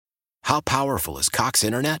How powerful is Cox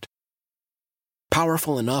Internet?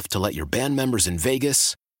 Powerful enough to let your band members in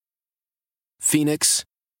Vegas, Phoenix,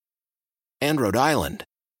 and Rhode Island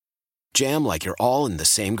jam like you're all in the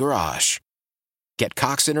same garage. Get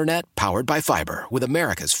Cox Internet powered by fiber with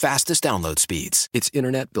America's fastest download speeds. It's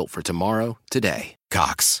internet built for tomorrow, today.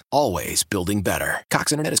 Cox, always building better.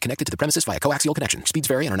 Cox Internet is connected to the premises via coaxial connection. Speeds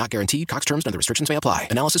vary and are not guaranteed. Cox terms and other restrictions may apply.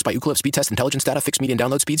 Analysis by Ookla Speed Test Intelligence Data. Fixed median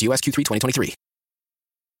download speeds. US Q3 2023.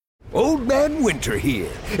 Old Man Winter here.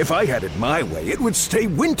 If I had it my way, it would stay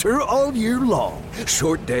winter all year long.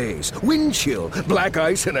 Short days, wind chill, black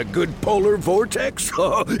ice, and a good polar vortex.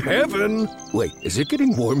 Oh, heaven! Wait, is it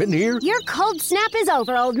getting warm in here? Your cold snap is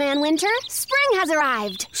over, Old Man Winter. Spring has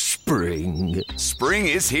arrived. Spring. Spring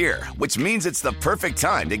is here, which means it's the perfect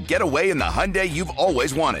time to get away in the Hyundai you've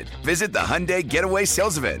always wanted. Visit the Hyundai Getaway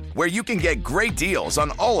Sales Event, where you can get great deals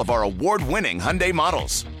on all of our award-winning Hyundai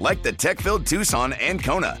models, like the tech-filled Tucson and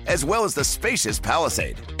Kona, as well as the spacious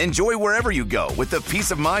Palisade. Enjoy wherever you go with the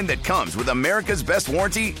peace of mind that comes with America's best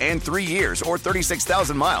warranty and 3 years or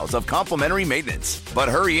 36,000 miles of complimentary maintenance. But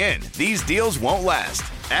hurry in, these deals won't last.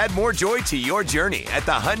 Add more joy to your journey at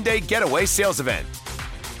the Hyundai Getaway Sales Event.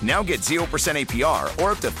 Now get 0% APR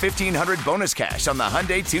or up to $1,500 bonus cash on the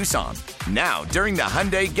Hyundai Tucson. Now, during the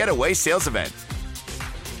Hyundai Getaway Sales Event.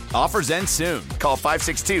 Offers end soon. Call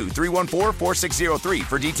 562-314-4603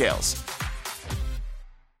 for details.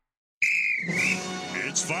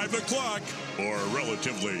 It's 5 o'clock, or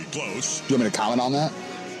relatively close. Do you want me to comment on that?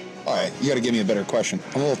 All right, you got to give me a better question.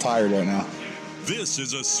 I'm a little tired right now. This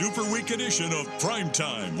is a Super Week edition of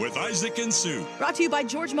Primetime with Isaac and Sue. Brought to you by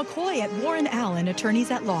George McCoy at Warren Allen, attorneys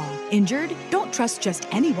at law. Injured? Don't trust just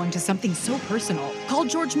anyone to something so personal. Call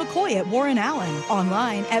George McCoy at Warren Allen.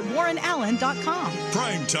 Online at warrenallen.com.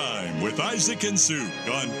 Primetime with Isaac and Sue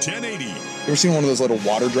on 1080. You ever seen one of those little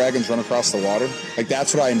water dragons run across the water? Like,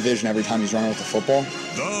 that's what I envision every time he's running with the football.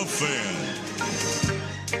 The Fan.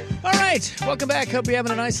 All right, welcome back. Hope you're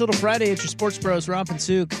having a nice little Friday at your Sports Bros, Roppin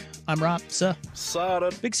Souk. I'm Ropp.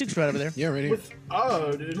 Big Souk's right over there. Yeah, right here.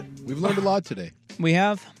 Dude. We've learned a lot today. We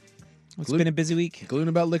have. It's been a busy week. Including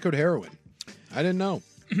about liquid heroin. I didn't know.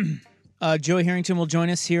 Joey Harrington will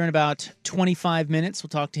join us here in about 25 minutes. We'll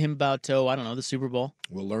talk to him about, the Super Bowl.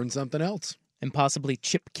 We'll learn something else. And possibly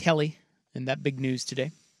Chip Kelly and that big news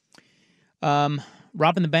today.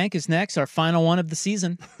 Robbing the Bank is next, our final one of the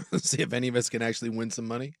season. See if any of us can actually win some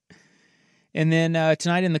money. And then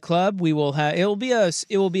tonight in the club, we will have it will be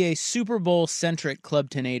a Super Bowl centric Club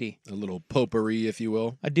 1080. A little potpourri, if you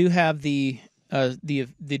will. I do have the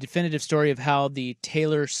definitive story of how the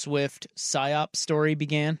Taylor Swift psyop story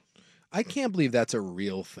began. I can't believe that's a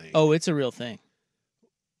real thing. Oh, it's a real thing.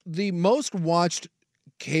 The most watched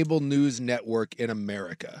cable news network in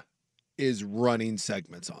America is running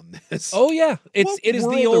segments on this. Oh yeah, it is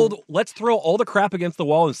the old let's throw all the crap against the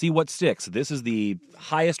wall and see what sticks. This is the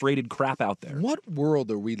highest rated crap out there. What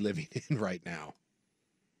world are we living in right now?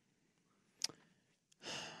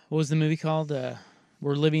 What was the movie called?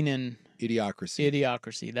 We're living in Idiocracy.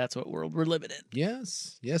 Idiocracy. That's what world we're living in.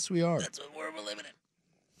 Yes, we are. That's what world we're living in.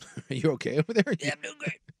 Are you okay over there? Yeah, I'm doing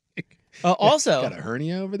great. Also, got a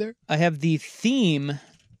hernia over there? I have the theme.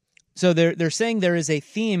 So they're saying there is a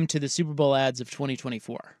theme to the Super Bowl ads of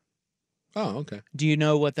 2024. Oh, okay. Do you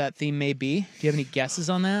know what that theme may be? Do you have any guesses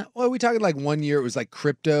on that? Well, are we talking like 1 year it was like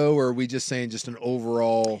crypto, or are we just saying just an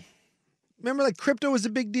overall? Remember, like crypto was a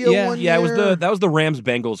big deal. Yeah, one year? that was the Rams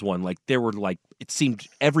Bengals one. Like there were it seemed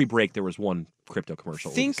every break there was one crypto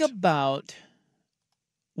commercial. Think about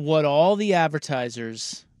what all the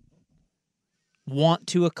advertisers want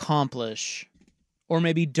to accomplish, or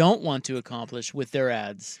maybe don't want to accomplish with their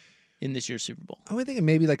ads in this year's Super Bowl. I would think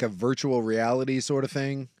maybe like a virtual reality sort of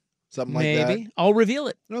thing. Something like that. Maybe. I'll reveal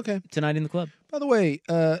it. Okay. Tonight in the club. By the way,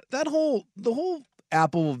 the whole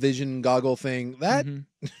Apple Vision goggle thing, that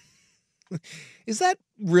is that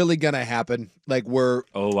really gonna happen? Like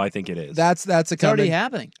I think it is. That's it's already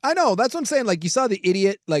happening. I know. That's what I'm saying. Like you saw the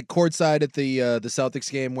idiot like courtside at the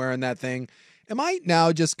Celtics game wearing that thing. Am I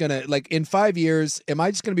now just gonna, like, in 5 years, am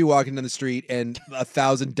I just gonna be walking down the street and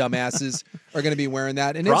 1,000 dumbasses are gonna be wearing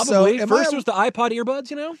that? And probably. If so, first was the iPod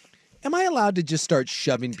earbuds, Am I allowed to just start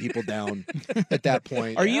shoving people down at that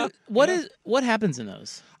point? Are you? What happens in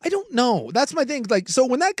those? I don't know. That's my thing. Like, so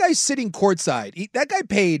when that guy's sitting courtside, that guy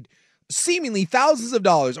paid seemingly thousands of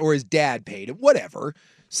dollars, or his dad paid, whatever.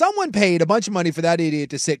 Someone paid a bunch of money for that idiot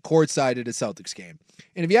to sit courtside at a Celtics game.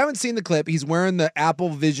 And if you haven't seen the clip, he's wearing the Apple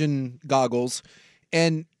Vision goggles,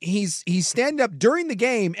 and he's standing up during the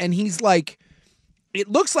game, and he's like, it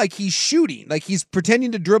looks like he's shooting, like he's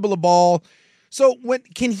pretending to dribble a ball. So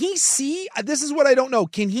can he see? This is what I don't know.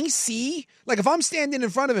 Can he see? Like if I'm standing in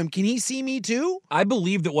front of him, can he see me too? I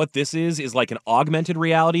believe that what this is like an augmented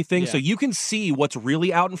reality thing. Yeah. So you can see what's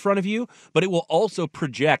really out in front of you, but it will also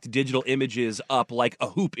project digital images up like a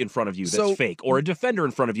hoop in front of you that's fake, or a defender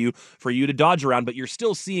in front of you for you to dodge around, but you're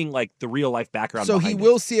still seeing like the real life background. So behind he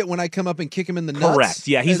will see it when I come up and kick him in the nuts? Correct.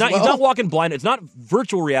 Yeah, he's not walking blind. It's not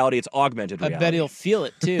virtual reality, it's augmented reality. I bet he'll feel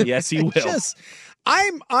it too. Yes, he will.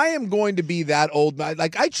 I am going to be that old.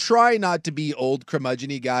 Like I try not to be old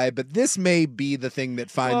curmudgeon-y guy, but this may be the thing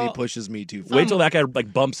that finally pushes me too far. Wait till that guy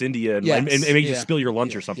like bumps into you and makes you spill your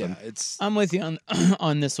lunch or something. Yeah, I'm with you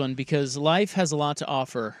on this one because life has a lot to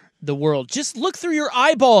offer the world. Just look through your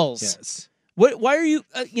eyeballs. Yes. Why are you?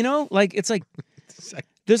 It's like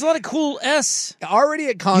there's a lot of cool S. Already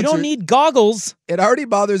at concerts, you don't need goggles. It already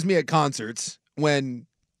bothers me at concerts when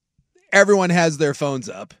everyone has their phones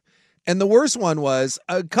up. And the worst one was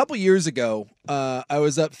a couple years ago, I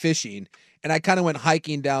was up fishing, and I kind of went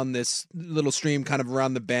hiking down this little stream kind of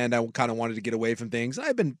around the bend. I kind of wanted to get away from things.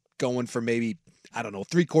 I've been going for maybe,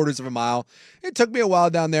 3/4 of a mile. It took me a while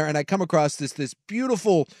down there, and I come across this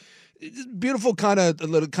beautiful kind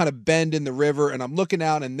of bend in the river, and I'm looking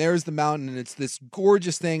out, and there's the mountain, and it's this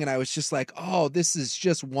gorgeous thing, and I was just like, oh, this is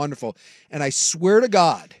just wonderful. And I swear to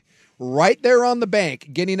God, right there on the bank,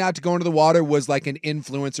 getting out to go into the water was like an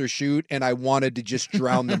influencer shoot, and I wanted to just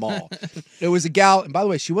drown them all. It was a gal, and by the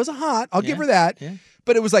way, she wasn't hot. I'll give her that. Yeah.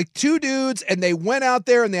 But it was like two dudes, and they went out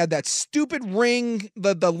there, and they had that stupid ring,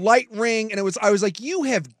 the light ring, and I was like, you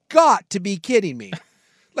have got to be kidding me.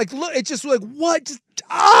 Like, look, it's just like, what?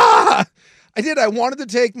 I wanted to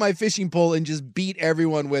take my fishing pole and just beat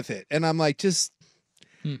everyone with it. And I'm like,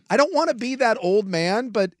 I don't want to be that old man,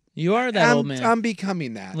 but you are that old man. I'm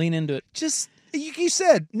becoming that. Lean into it. Just you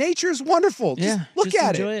said, nature's wonderful. Just look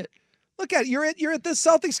at enjoy it. Look at it. You're at the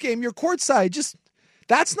Celtics game. You're courtside. Just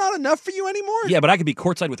that's not enough for you anymore. Yeah, but I could be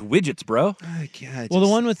courtside with widgets, bro. Well, the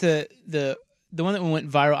one with the one that went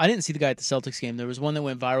viral. I didn't see the guy at the Celtics game. There was one that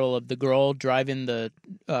went viral of the girl driving the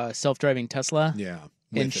self-driving Tesla. Yeah,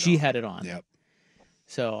 and she had it on. Yep.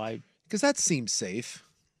 So because that seems safe.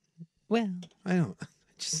 Well, I don't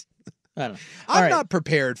know. I'm not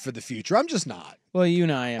prepared for the future. I'm just not. Well, you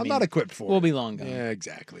and I'm not equipped for it. We'll be long gone. Yeah,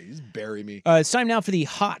 exactly. Just bury me. It's time now for the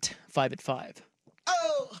Hot 5 at 5.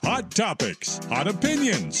 Oh. Hot topics, hot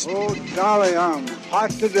opinions. Oh, golly, I'm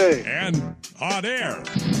hot today. And hot air.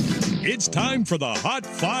 It's time for the Hot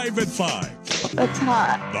 5 at 5. That's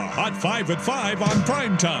hot. The Hot 5 at 5 on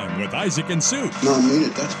Primetime with Isaac and Sue. No, I mean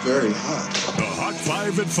it. That's very hot. The Hot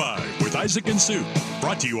 5 at 5 with Isaac and Sue.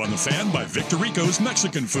 Brought to you on The Fan by Victorico's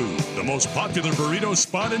Mexican Food, the most popular burrito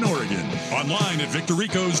spot in Oregon. Online at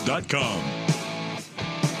victoricos.com.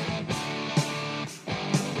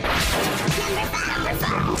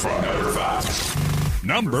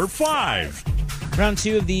 Number 5. Round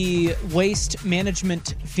 2 of the Waste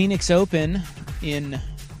Management Phoenix Open in,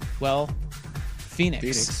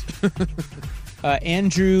 Phoenix.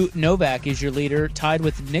 Andrew Novak is your leader, tied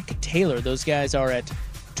with Nick Taylor. Those guys are at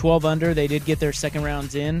 12 under. They did get their second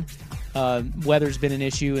rounds in. Weather's been an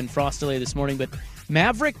issue and frost delay this morning, but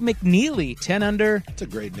Maverick McNeely, 10 under. That's a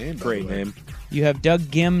great name. Great name. You have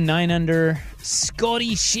Doug Gim, 9 under.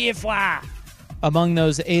 Scotty Scheffler among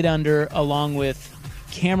those 8 under, along with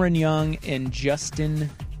Cameron Young and Justin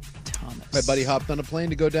Thomas. My buddy hopped on a plane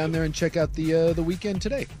to go down there and check out the weekend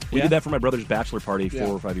today. We did that for my brother's bachelor party 4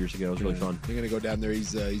 or 5 years ago. It was really fun. You're going to go down there.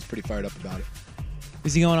 He's pretty fired up about it.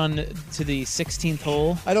 Is he going on to the 16th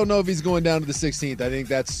hole? I don't know if he's going down to the 16th. I think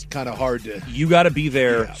that's kind of hard to... You got to be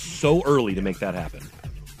there so early to make that happen.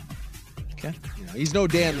 Okay. He's no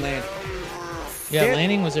Dan Lanning. Yeah,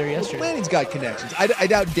 Lanning was there yesterday. Lanning's got connections. I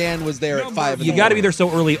doubt Dan was there at 5. You got to be there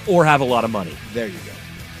so early or have a lot of money. There you go.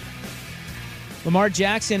 Lamar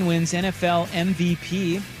Jackson wins NFL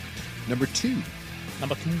MVP. Number 2.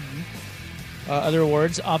 Other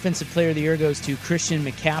awards. Offensive Player of the Year goes to Christian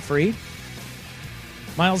McCaffrey.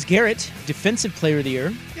 Myles Garrett, Defensive Player of the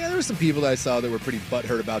Year. Yeah, there were some people that I saw that were pretty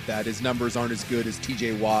butthurt about that. His numbers aren't as good as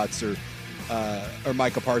T.J. Watts or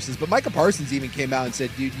Micah Parsons. But Micah Parsons even came out and said,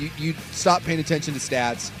 dude, you stop paying attention to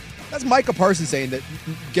stats. That's Micah Parsons saying that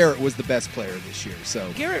Garrett was the best player this year. So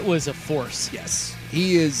Garrett was a force. Yes.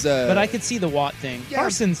 He is. But I could see the Watt thing. Yeah,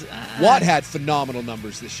 Parsons. Watt had phenomenal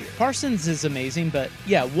numbers this year. Parsons is amazing, but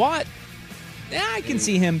yeah, Watt, I can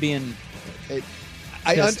see him being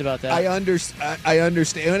pissed about that. I understand.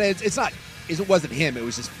 It's not. It wasn't him. It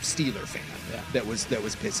was just Steeler fan that was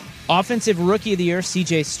pissing. Offensive Rookie of the Year,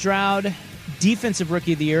 C.J. Stroud. Defensive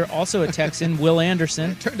Rookie of the Year, also a Texan, Will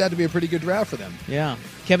Anderson. It turned out to be a pretty good draft for them. Yeah.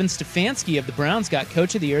 Kevin Stefanski of the Browns got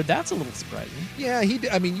Coach of the Year. That's a little surprising. Yeah,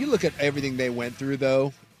 you look at everything they went through,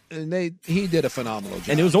 though, and he did a phenomenal job.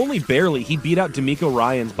 And it was only barely. He beat out D'Amico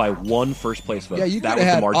Ryans by one first-place vote. Yeah, you could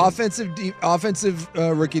have had offensive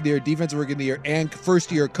Rookie of the Year, Defensive Rookie of the Year, and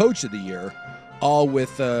first-year Coach of the Year, all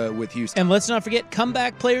with Houston. And let's not forget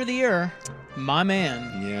Comeback Player of the Year, my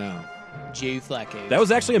man. Yeah. Joe Flacco. That was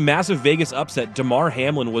actually a massive Vegas upset. DeMar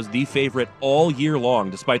Hamlin was the favorite all year long,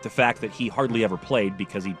 despite the fact that he hardly ever played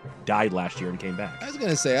because he died last year and came back. I was going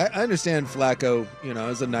to say, I understand Flacco, it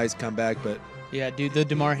was a nice comeback, but... Yeah, dude, the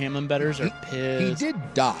DeMar Hamlin bettors are pissed. He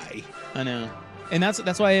did die. I know. And that's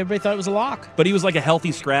why everybody thought it was a lock. But he was like a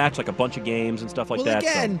healthy scratch, like a bunch of games and stuff like that.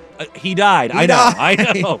 Again, so, he died. I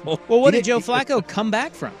know. Well, what did Joe Flacco come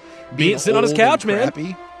back from? Being sitting on his couch, man.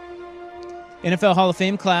 Crappy. NFL Hall of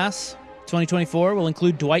Fame class 2024 will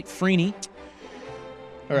include Dwight Freeney.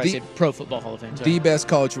 Or I say Pro Football Hall of Fame. Sorry. The best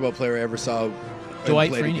college football player I ever saw.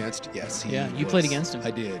 Dwight played Freeney. Against. Yes, you played against him.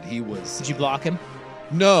 I did. He was. Did you block him?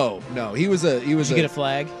 No. He was a. Did you get a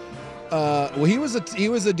flag? Well, he was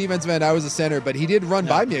a defensive end. I was a center, but he did run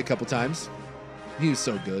by me a couple times. He was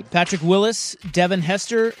so good. Patrick Willis, Devin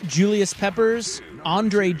Hester, Julius Peppers,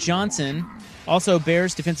 Andre Johnson, also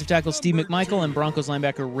Bears defensive tackle Steve McMichael, and Broncos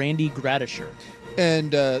linebacker Randy Gradisher.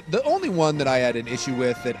 And the only one that I had an issue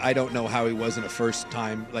with that I don't know how he wasn't a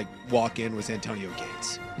first-time walk-in was Antonio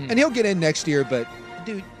Gates. And he'll get in next year, but,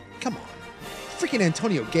 dude, come on. Freaking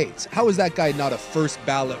Antonio Gates. How is that guy not a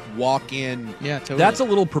first-ballot walk-in? Yeah, totally. That's a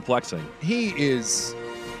little perplexing. He is.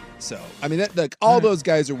 So, I mean, all those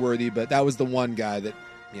guys are worthy, but that was the one guy that,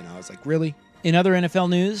 I was like, really? In other NFL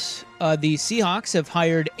news, the Seahawks have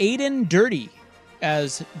hired Aiden Dirty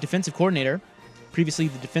as defensive coordinator. Previously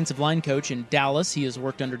the defensive line coach in Dallas. He has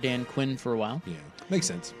worked under Dan Quinn for a while. Yeah, makes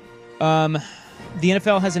sense. The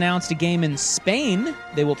NFL has announced a game in Spain.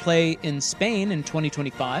 They will play in Spain in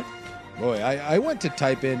 2025. Boy, I went to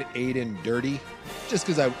type in Aiden Dirty just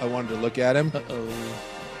because I wanted to look at him. Uh-oh.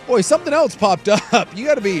 Boy, something else popped up. You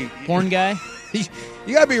got to be... Porn guy?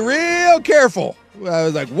 You got to be real careful. I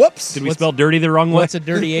was like, whoops. Did we spell dirty the wrong way? What's a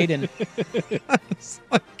dirty Aiden?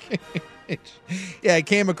 Yeah, it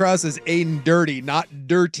came across as Aiden Dirty, not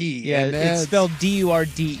dirty. Yeah, it's spelled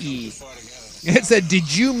D-U-R-D-E. It said,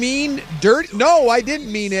 did you mean dirt? No, I didn't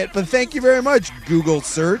mean it, but thank you very much, Google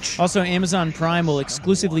search. Also, Amazon Prime will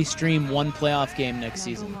exclusively stream one playoff game next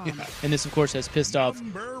season. Yeah. And this, of course, has pissed off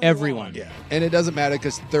everyone. Yeah, and it doesn't matter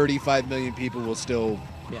because 35 million people will still...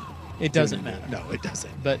 Yeah, it doesn't matter. No, it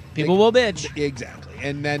doesn't. But people will bitch. Exactly,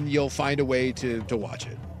 and then you'll find a way to watch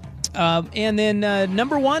it. And then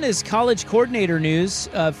number one is college coordinator news.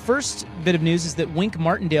 First bit of news is that Wink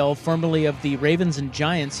Martindale, formerly of the Ravens and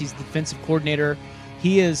Giants, he's the defensive coordinator.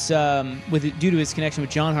 He is, due to his connection with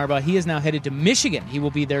John Harbaugh, he is now headed to Michigan. He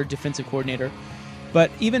will be their defensive coordinator. But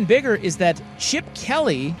even bigger is that Chip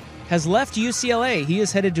Kelly has left UCLA. He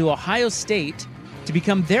is headed to Ohio State to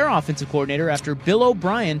become their offensive coordinator after Bill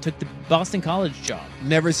O'Brien took the Boston College job.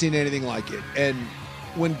 Never seen anything like it. And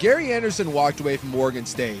when Gary Anderson walked away from Oregon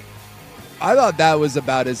State, I thought that was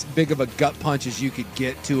about as big of a gut punch as you could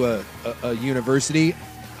get to a university.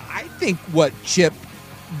 I think what Chip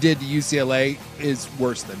did to UCLA is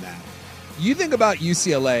worse than that. You think about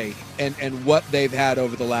UCLA and what they've had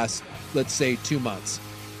over the last, let's say, 2 months.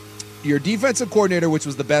 Your defensive coordinator, which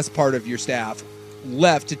was the best part of your staff,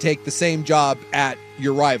 left to take the same job at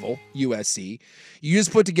your rival, USC. You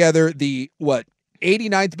just put together the,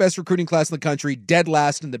 89th best recruiting class in the country, dead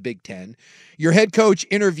last in the Big Ten. Your head coach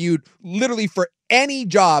interviewed literally for any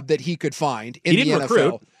job that he could find in the NFL.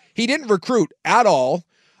 Recruit. He didn't recruit at all.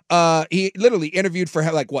 He literally interviewed for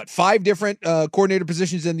 5 different coordinator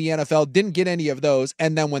positions in the NFL, didn't get any of those.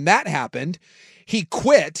 And then when that happened, he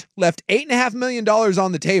quit, left $8.5 million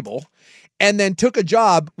on the table, and then took a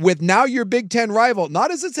job with now your Big Ten rival,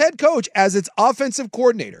 not as its head coach, as its offensive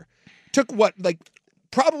coordinator. Took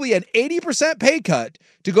probably an 80% pay cut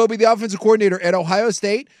to go be the offensive coordinator at Ohio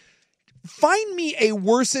State. Find me a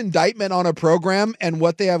worse indictment on a program and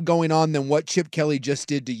what they have going on than what Chip Kelly just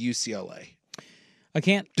did to UCLA. I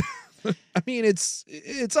can't. I mean, it's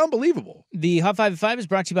unbelievable. The Hot 5 at 5 is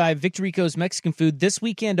brought to you by Victor Rico's Mexican Food. This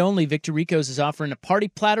weekend only, Victor Rico's is offering a party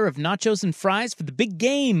platter of nachos and fries for the big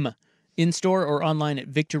game. In-store or online at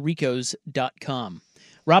victorricos.com.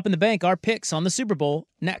 Roppin the Bank, our picks on the Super Bowl,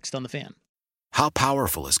 next on The Fan. How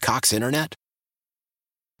powerful is Cox Internet?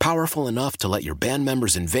 Powerful enough to let your band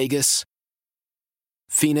members in Vegas,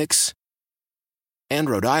 Phoenix, and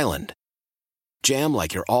Rhode Island jam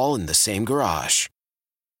like you're all in the same garage.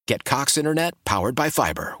 Get Cox Internet powered by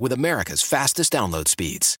fiber with America's fastest download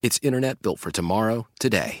speeds. It's internet built for tomorrow,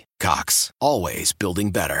 today. Cox, always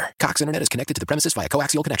building better. Cox Internet is connected to the premises via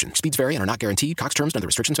coaxial connection. Speeds vary and are not guaranteed. Cox terms and other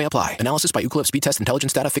restrictions may apply. Analysis by Ookla Speed Test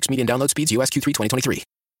Intelligence Data. Fixed median download speeds. US Q3 2023.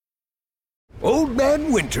 Old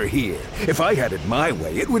Man Winter here. If I had it my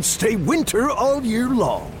way, it would stay winter all year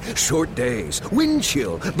long. Short days, wind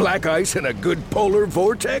chill, black ice, and a good polar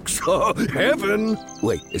vortex. Oh, heaven.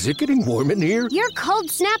 Wait, is it getting warm in here? Your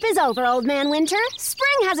cold snap is over, Old Man Winter.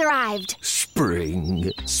 Spring has arrived.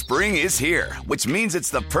 Spring. Spring is here, which means it's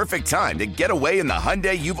the perfect time to get away in the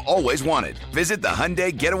Hyundai you've always wanted. Visit the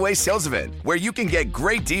Hyundai Getaway Sales Event, where you can get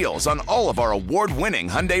great deals on all of our award-winning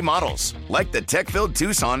Hyundai models, like the tech-filled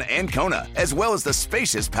Tucson and Kona, as well as the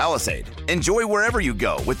spacious Palisade. Enjoy wherever you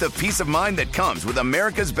go with the peace of mind that comes with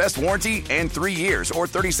America's best warranty and 3 years or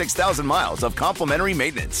 36,000 miles of complimentary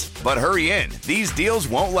maintenance. But hurry in, these deals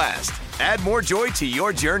won't last. Add more joy to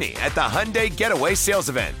your journey at the Hyundai Getaway Sales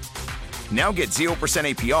Event. Now get 0%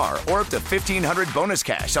 APR or up to $1,500 bonus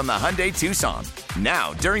cash on the Hyundai Tucson.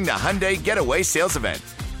 Now, during the Hyundai Getaway Sales Event.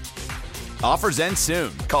 Offers end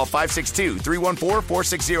soon. Call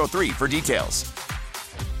 562-314-4603 for details.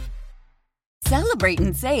 Celebrate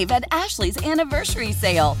and save at Ashley's Anniversary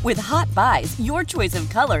Sale. With Hot Buys, your choice of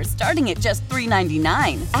colors starting at just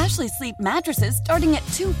 $3.99. Ashley Sleep mattresses starting at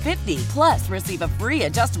 $2.50. Plus, receive a free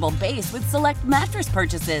adjustable base with select mattress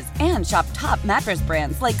purchases. And shop top mattress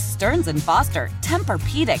brands like Stearns & Foster,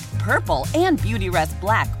 Tempur-Pedic, Purple, and Beautyrest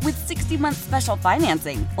Black with 60-month special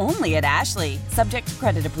financing. Only at Ashley. Subject to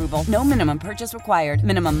credit approval. No minimum purchase required.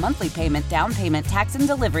 Minimum monthly payment, down payment, tax, and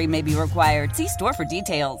delivery may be required. See store for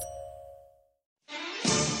details.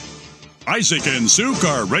 Isaac and Suk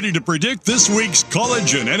are ready to predict this week's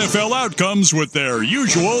college and NFL outcomes with their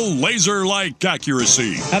usual laser-like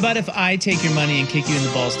accuracy. How about if I take your money and kick you in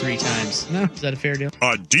the balls 3 times? No. Is that a fair deal?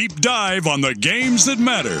 A deep dive on the games that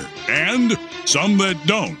matter and some that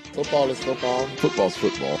don't. Football is football. Football's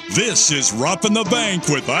football. This is Roppin' the Bank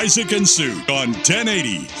with Isaac and Suk on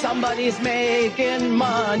 1080. Somebody's making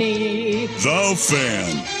money. The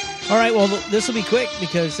Fan. All right, well, this will be quick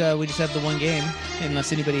because we just have the one game.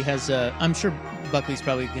 Unless anybody has, I'm sure Buckley's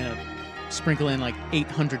probably going to sprinkle in like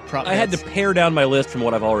 800 prop bets. I had to pare down my list from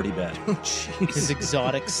what I've already bet. Oh, jeez. His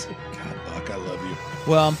exotics. God, Buck, I love you.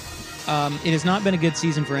 Well, it has not been a good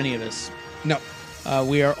season for any of us. No.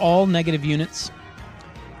 We are all negative units.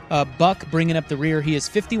 Buck bringing up the rear. He is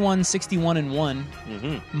 51, 61, and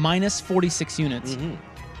 1, minus 46 units. Mm-hmm.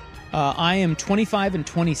 I am 25 and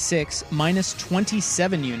 26, minus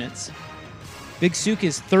 27 units. Big Suk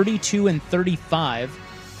is 32 and 35,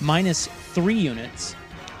 minus 3 units.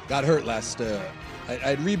 Got hurt last.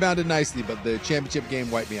 I'd rebounded nicely, but the championship game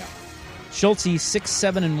wiped me out. Schulte 6,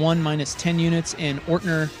 7, and 1, minus 10 units, and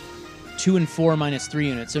Ortner 2 and 4, minus 3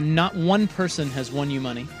 units. So not one person has won you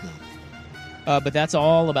money. But that's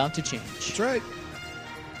all about to change. That's right.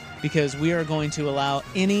 Because we are going to allow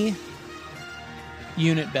any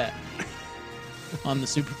unit bet on the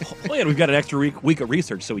Super Bowl. Well, yeah, we've got an extra week of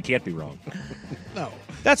research, so we can't be wrong. No.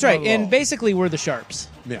 That's right. And basically, we're the sharps.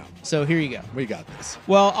 Yeah. So here you go. We got this.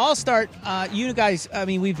 Well, I'll start. You guys, I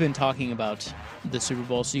mean, we've been talking about the Super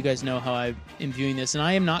Bowl, so you guys know how I am viewing this, and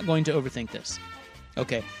I am not going to overthink this.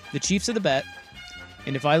 Okay. The Chiefs are the bet.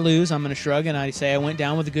 And if I lose, I'm going to shrug and I say I went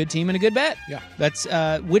down with a good team and a good bet. Yeah. That's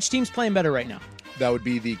which team's playing better right now? That would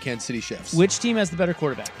be the Kansas City Chiefs. Which team has the better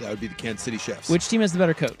quarterback? That would be the Kansas City Chiefs. Which team has the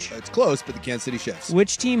better coach? It's close, but the Kansas City Chiefs.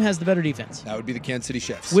 Which team has the better defense? That would be the Kansas City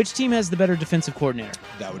Chiefs. Which team has the better defensive coordinator?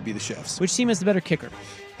 That would be the Chiefs. Which team has the better kicker?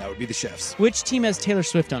 That would be the Chiefs. Which team has Taylor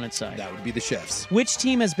Swift on its side? That would be the Chiefs. Which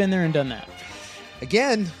team has been there and done that?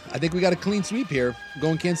 Again, I think we got a clean sweep here.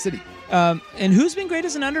 Going Kansas City. And who's been great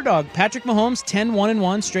as an underdog? Patrick Mahomes,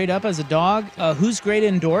 10-1-1 straight up as a dog. Who's great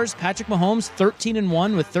indoors? Patrick Mahomes,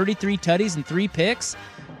 13-1 with 33 tutties and 3 picks.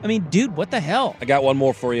 I mean, dude, what the hell? I got one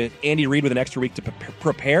more for you. Andy Reid with an extra week to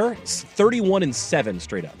prepare. It's 31-7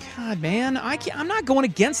 straight up. God, man, I'm not going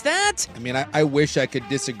against that. I mean, I wish I could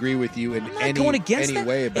disagree with you in any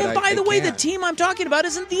way, but and by the way, the team I'm talking about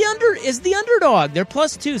is the underdog. They're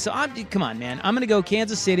 +2. So come on, man. I'm going to go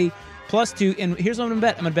Kansas City +2, and here's what I'm going to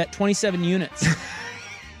bet. I'm going to bet 27 units.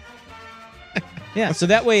 Yeah, so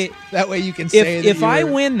that way you can say that if I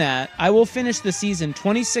win that, I will finish the season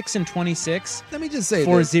 26-26. Let me just say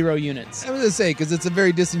for this. 0 units. I was going to say, because it's a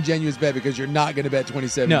very disingenuous bet because you're not going to bet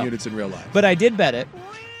 27 units in real life. But I did bet it,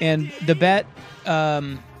 and the bet,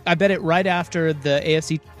 I bet it right after the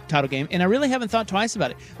AFC title game, and I really haven't thought twice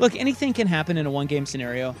about it. Look, anything can happen in a one-game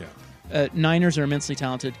scenario. Yeah. Niners are immensely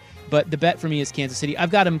talented, but the bet for me is Kansas City.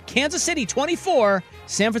 I've got them Kansas City 24,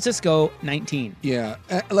 San Francisco 19. Yeah,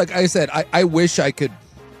 like I said, I wish I could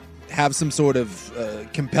have some sort of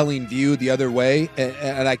compelling view the other way,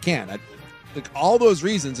 and I can't. Like, all those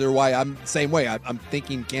reasons are why I'm the same way. I'm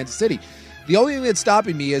thinking Kansas City. The only thing that's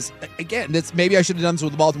stopping me is, again, maybe I should have done this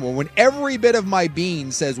with Baltimore. When every bit of my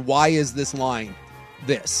being says, why is this line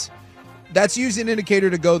this? That's usually an indicator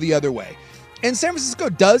to go the other way. And San Francisco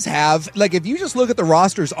does have, like, if you just look at the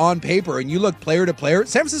rosters on paper and you look player to player,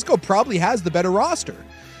 San Francisco probably has the better roster.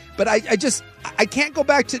 But I can't go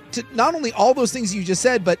back to not only all those things you just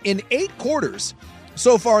said, but in 8 quarters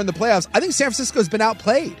so far in the playoffs, I think San Francisco's been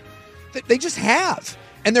outplayed. They just have.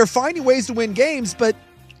 And they're finding ways to win games, but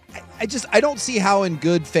I don't see how in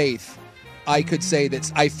good faith I could say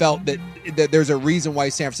that I felt that there's a reason why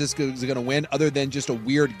San Francisco is going to win other than just a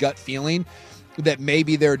weird gut feeling that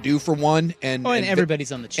maybe they're due for one. And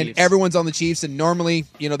everybody's on the Chiefs. And everyone's on the Chiefs. And normally,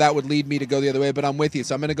 that would lead me to go the other way, but I'm with you.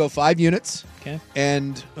 So I'm going to go 5 units. Okay.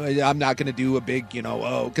 And I'm not going to do a big,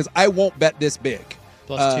 because I won't bet this big.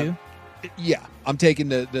 Plus 2? Yeah. I'm taking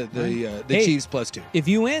the Chiefs plus 2. If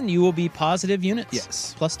you win, you will be positive units.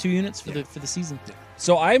 Yes. Plus 2 units for the season. Yeah.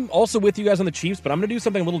 So I'm also with you guys on the Chiefs, but I'm going to do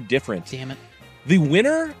something a little different. Damn it. The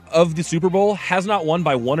winner of the Super Bowl has not won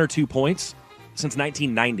by 1 or 2 points since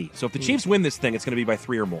 1990. So if the Chiefs win this thing, it's going to be by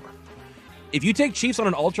 3 or more. If you take Chiefs on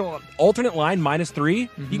an alternate line -3,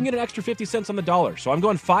 you can get an extra 50 cents on the dollar. So I'm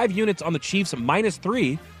going 5 units on the Chiefs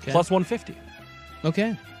 -3 plus 150.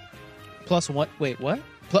 Okay. Plus what? Wait, what?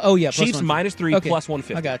 Oh, yeah. Plus Chiefs -3 plus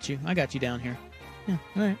 150. I got you down here. Yeah,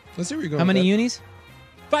 all right. Let's see where you're going. How many unis?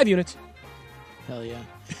 5 units. Hell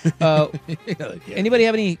yeah. Anybody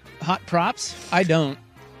have any hot props? I don't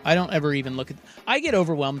ever even look at. I get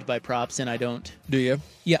overwhelmed by props, and I don't. Do you?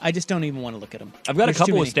 Yeah, I just don't even want to look at them. I've got a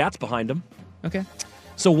couple of stats behind them. Okay.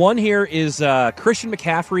 So one here is Christian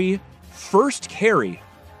McCaffrey, first carry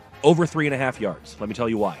over 3.5 yards. Let me tell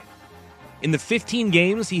you why. In the 15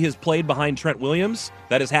 games he has played behind Trent Williams,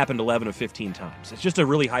 that has happened 11 of 15 times. It's just a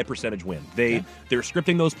really high percentage win. They're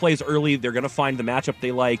scripting those plays early. They're going to find the matchup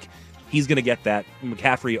they like. He's going to get that.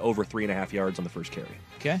 McCaffrey over 3.5 yards on the first carry.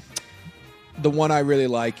 Okay. The one I really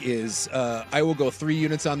like is I will go 3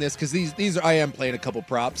 units on this because these are, I am playing a couple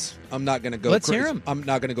props. I'm not going to go. Let's crazy. hear them. I'm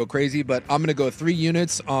not going to go crazy, but I'm going to go 3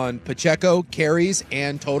 units on Pacheco carries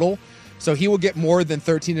and total. So he will get more than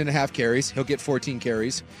 13.5 carries. He'll get 14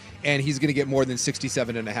 carries, and he's going to get more than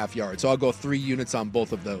 67.5 yards. So I'll go 3 units on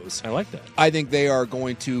both of those. I like that. I think they are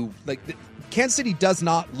going to Kansas City does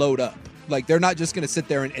not load up. Like, they're not just going to sit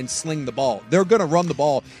there and sling the ball. They're going to run the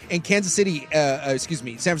ball. And San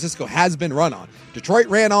Francisco has been run on. Detroit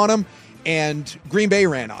ran on them, and Green Bay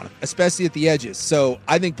ran on them, especially at the edges. So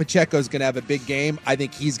I think Pacheco's going to have a big game. I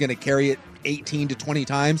think he's going to carry it 18 to 20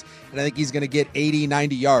 times, and I think he's going to get 80,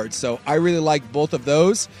 90 yards. So I really like both of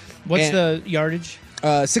those. What's the yardage?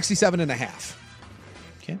 67.5.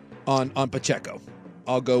 Okay. On Pacheco.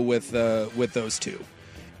 I'll go with those 2.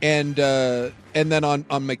 And then on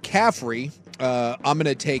McCaffrey, I'm going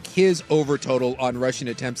to take his over total on rushing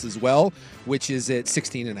attempts as well, which is at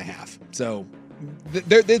 16.5. So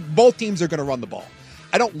both teams are going to run the ball.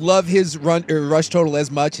 I don't love his rush total as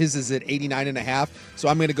much. His is at 89.5. So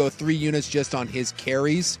I'm going to go 3 units just on his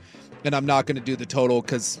carries, and I'm not going to do the total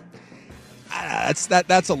because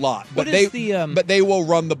that's a lot. But they will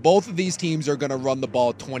run both of these teams are going to run the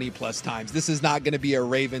ball 20 plus times. This is not going to be a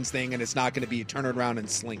Ravens thing, and it's not going to be turn it around and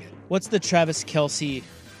sling it. What's the Travis Kelce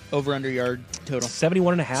over under yard total?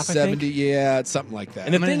 71.5, I think. 70, yeah, it's something like that.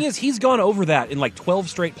 And the thing is, he's gone over that in like 12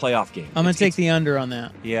 straight playoff games. I'm going to take the under on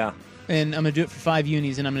that. Yeah. And I'm going to do it for 5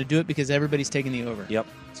 unis, and I'm going to do it because everybody's taking the over. Yep.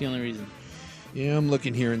 It's the only reason. Yeah, I'm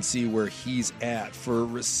looking here and see where he's at. For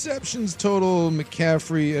receptions total,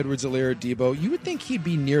 McCaffrey, Edwards-Helaire, Debo, you would think he'd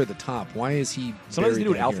be near the top. Why is he Sometimes they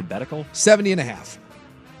do it alphabetical. 70.5.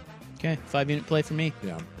 Okay, 5-unit play for me.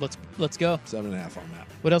 Yeah. Let's go. 7.5 on that.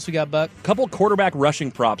 What else we got, Buck? Couple quarterback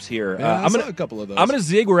rushing props here. Yeah, I'm gonna a couple of those. I'm going to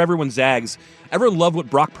zig where everyone zags. Everyone loved what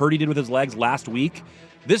Brock Purdy did with his legs last week.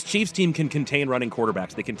 This Chiefs team can contain running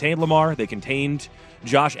quarterbacks. They contained Lamar. They contained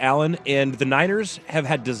Josh Allen. And the Niners have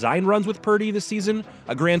had design runs with Purdy this season,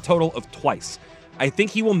 a grand total of twice. I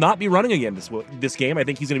think he will not be running again this game. I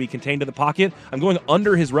think he's going to be contained to the pocket. I'm going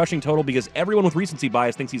under his rushing total because everyone with recency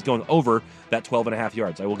bias thinks he's going over that 12.5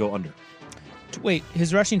 yards. I will go under. Wait,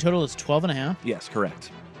 his rushing total is 12.5? Yes,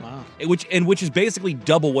 correct. Wow. Which is basically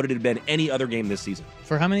double what it had been any other game this season.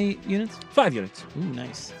 For how many units? 5 units. Ooh,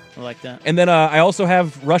 nice. I like that. And then I also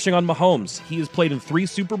have rushing on Mahomes. He has played in 3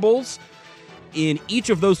 Super Bowls. In each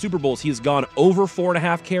of those Super Bowls, he has gone over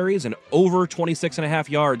 4.5 carries and over 26.5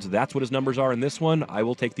 yards. That's what his numbers are in this one. I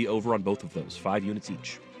will take the over on both of those. 5 units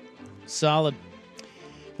each. Solid.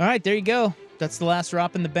 All right, there you go. That's the last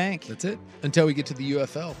Roppin the bank. That's it. Until we get to the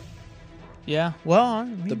UFL. Yeah, well, I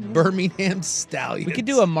mean, The Birmingham Stallions. we could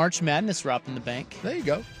do a March Madness Rop in the bank. There you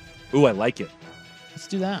go. Ooh, I like it. Let's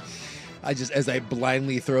do that. As I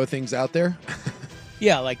blindly throw things out there.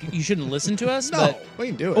 Yeah, like you shouldn't listen to us. No, but, we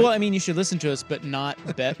can do it. Well, I mean, you should listen to us, but not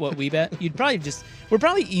bet what we bet. We're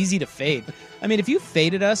probably easy to fade. I mean, if you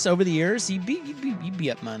faded us over the years, you'd be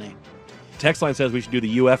up money. Text line says we should do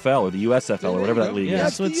the UFL or the USFL or whatever that league Yeah,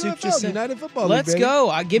 is. that's what Soup just said. United Football Let's League, baby.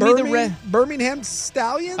 go. Give me the red. Birmingham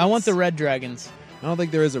Stallions? I want the Red Dragons. I don't think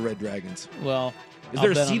there is a Red Dragons. Well, Is I'll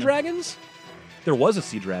there a bet on Sea them. Dragons? There was a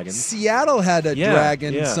Sea Dragon. Seattle had a Yeah,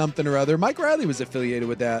 dragon yeah. something or other. Mike Riley was affiliated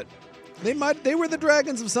with that. They were the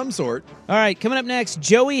Dragons of some sort. All right, coming up next,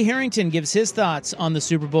 Joey Harrington gives his thoughts on the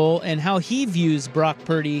Super Bowl and how he views Brock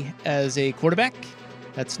Purdy as a quarterback.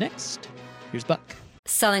 That's next. Here's Buck.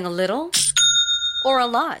 Selling a little or a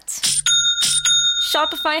lot?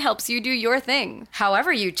 Shopify helps you do your thing,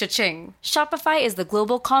 however you cha-ching. Shopify is the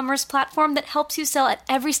global commerce platform that helps you sell at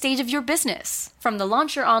every stage of your business. From the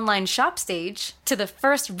launch your online shop stage, to the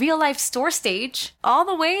first real-life store stage, all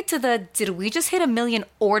the way to the did we just hit 1 million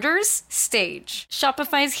orders stage.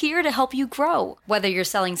 Shopify's here to help you grow. Whether you're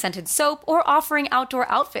selling scented soap or offering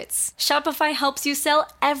outdoor outfits, Shopify helps you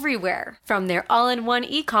sell everywhere. From their all-in-one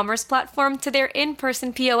e-commerce platform to their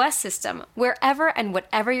in-person POS system. Wherever and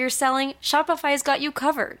whatever you're selling, Shopify's got you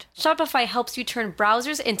covered. Shopify helps you turn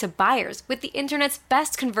browsers into buyers with the internet's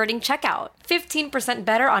best converting checkout. 15%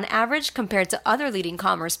 better on average compared to other leading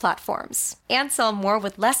commerce platforms. And sell more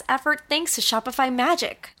with less effort thanks to Shopify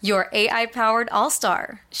Magic, your AI-powered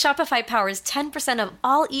all-star. Shopify powers 10% of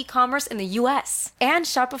all e-commerce in the U.S. And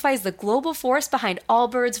Shopify is the global force behind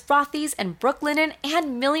Allbirds, Rothy's, and Brooklinen,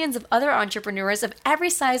 and millions of other entrepreneurs of every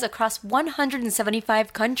size across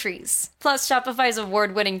 175 countries. Plus, Shopify's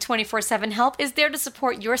award-winning 24/7 help is there to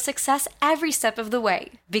support your success every step of the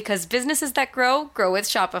way. Because businesses that grow with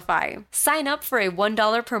Shopify. Sign up for a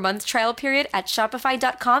 $1 per month trial period at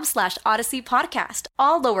shopify.com/Odyssey Podcast,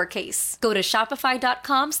 all lowercase. Go to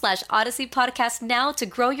shopify.com/Odyssey Podcast now to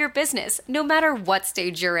grow your business, no matter what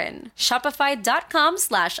stage you're in.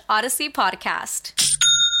 Shopify.com/Odyssey Podcast.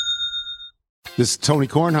 This is Tony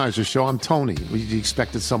Kornheiser's show. I'm Tony. You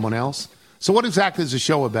expected someone else? So what exactly is the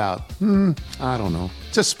show about? I don't know.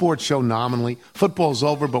 It's a sports show nominally. Football's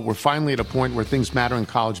over, but we're finally at a point where things matter in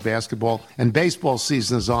college basketball, and baseball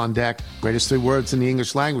season is on deck. Greatest 3 words in the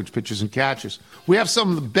English language, pitchers and catchers. We have some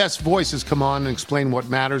of the best voices come on and explain what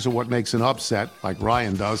matters or what makes an upset, like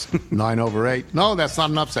Ryan does, 9/8. No, that's not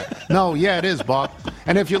an upset. No, yeah, it is, Bob.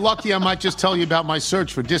 And if you're lucky, I might just tell you about my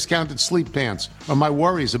search for discounted sleep pants or my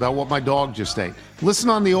worries about what my dog just ate. Listen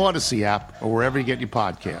on the Odyssey app or wherever you get your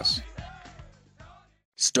podcasts.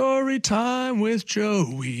 Story time with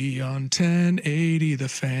Joey on 1080 The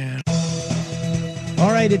Fan.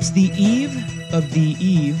 All right, it's the eve of the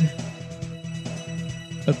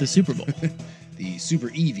Super Bowl. The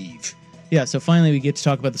Super Eve. Yeah, so finally we get to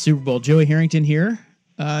talk about the Super Bowl. Joey Harrington here.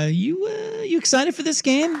 You excited for this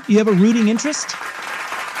game? You have a rooting interest?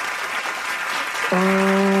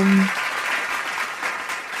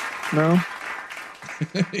 No.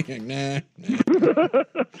 Nah.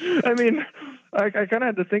 I mean, I kind of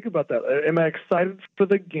had to think about that. Am I excited for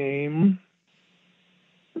the game?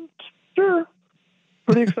 Sure.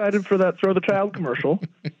 Pretty excited for that Throw the Child commercial.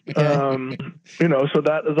 So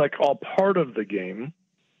that is like all part of the game.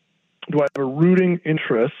 Do I have a rooting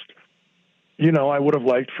interest? I would have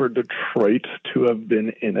liked for Detroit to have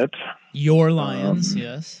been in it. Your Lions,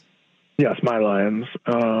 yes. Yes, my Lions.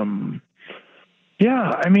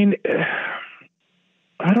 Yeah, I mean,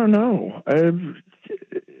 I don't know.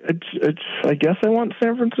 I guess I want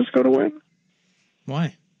San Francisco to win.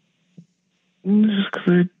 Why? Just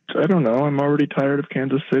because I don't know. I'm already tired of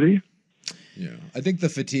Kansas City. Yeah, I think the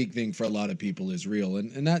fatigue thing for a lot of people is real,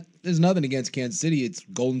 and that is nothing against Kansas City. It's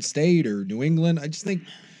Golden State or New England. I just think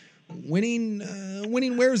winning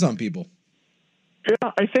wears on people.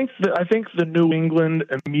 Yeah, I think the New England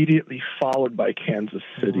immediately followed by Kansas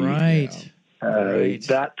City. Right.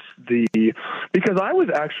 That's because I was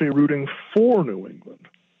actually rooting for New England.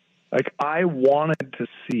 Like, I wanted to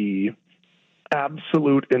see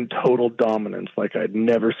absolute and total dominance like I'd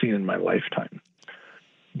never seen in my lifetime.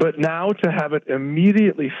 But now to have it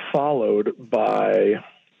immediately followed by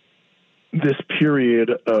this period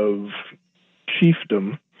of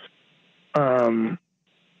chiefdom,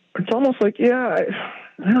 it's almost like, I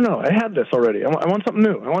don't know. I had this already. I want something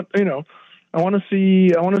new. I want to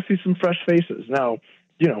see some fresh faces. Now,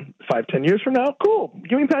 5-10 years from now, cool.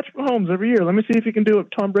 Give me Patrick Mahomes every year. Let me see if he can do what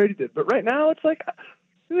Tom Brady did. But right now, it's like,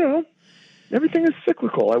 everything is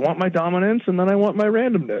cyclical. I want my dominance, and then I want my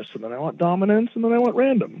randomness, and then I want dominance, and then I want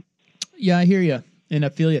random. Yeah, I hear you. And I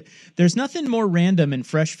feel you. There's nothing more random and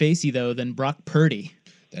fresh-facey, though, than Brock Purdy.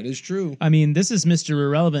 That is true. I mean, this is Mr.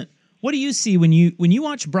 Irrelevant. What do you see when you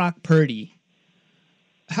watch Brock Purdy?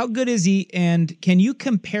 How good is he, and can you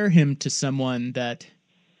compare him to someone that,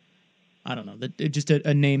 I don't know, just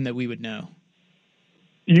a name that we would know?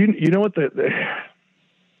 You know what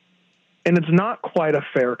and it's not quite a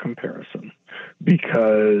fair comparison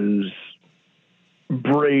because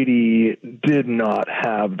Brady did not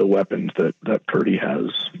have the weapons that Purdy has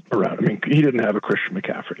around. I mean, he didn't have a Christian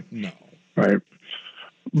McCaffrey. No. Right?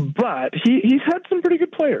 But he's had some pretty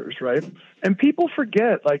good players, right? And people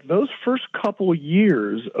forget, like, those first couple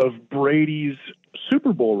years of Brady's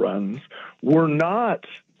Super Bowl runs were not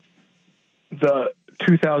the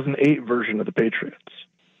 2008 version of the Patriots.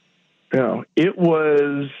 You know, it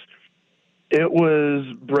was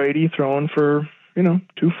Brady throwing for,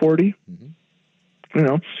 240.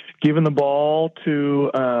 Mm-hmm. Giving the ball to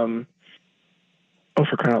for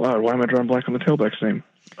crying out loud, why am I drawing blank on the tailback's name?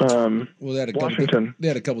 Well, they had Washington. They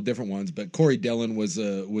had a couple different ones, but Corey Dillon was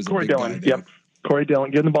a Corey big Dillon. guy there. Yep, Corey Dillon,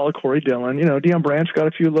 getting the ball to Corey Dillon. Deion Branch got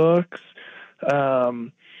a few looks.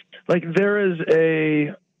 There is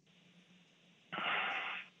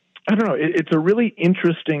I don't know. It's a really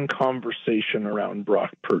interesting conversation around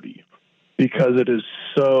Brock Purdy because it is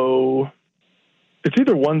it's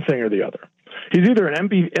either one thing or the other. He's either an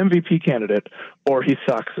MVP candidate or he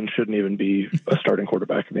sucks and shouldn't even be a starting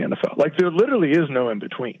quarterback in the NFL. Like, there literally is no in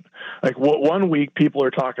between. Like, one week people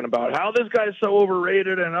are talking about how this guy's so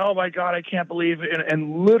overrated and, oh my God, I can't believe it.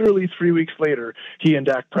 And literally 3 weeks later, he and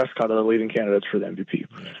Dak Prescott are the leading candidates for the MVP.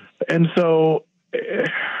 And so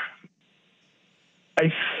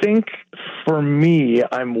I think for me,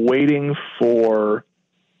 I'm waiting for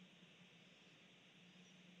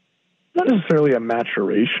not necessarily a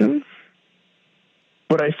maturation,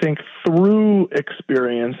 but I think through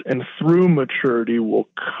experience and through maturity will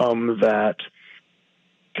come that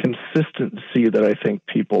consistency that I think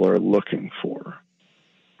people are looking for.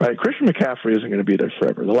 Right? Christian McCaffrey isn't going to be there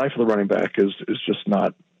forever. The life of the running back is just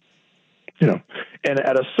not, And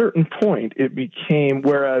at a certain point, it became,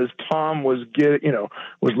 whereas Tom was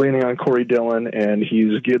leaning on Corey Dillon and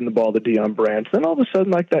he's getting the ball to Deion Branch, then all of a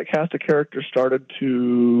sudden, like, that cast of characters started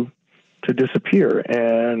to disappear,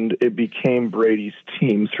 and it became Brady's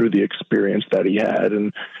team through the experience that he had,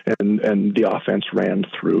 and the offense ran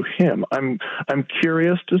through him. I'm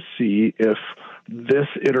curious to see if this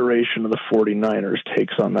iteration of the 49ers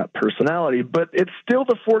takes on that personality, but it's still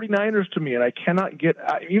the 49ers to me, and I cannot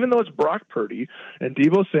even though it's Brock Purdy and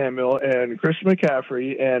Deebo Samuel and Christian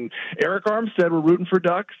McCaffrey and Eric Armstead, we're rooting for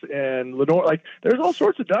Ducks, and Lenore, like, there's all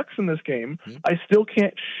sorts of Ducks in this game. Mm-hmm. I still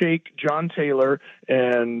can't shake John Taylor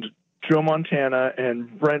and Joe Montana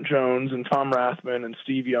and Brent Jones and Tom Rathman and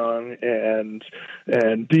Steve Young and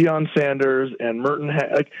Deion Sanders and Merton.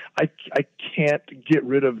 I can't get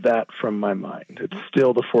rid of that from my mind. It's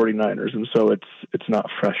still the 49ers, and so it's not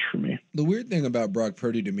fresh for me. The weird thing about Brock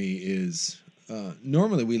Purdy to me is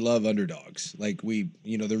normally we love underdogs. Like, the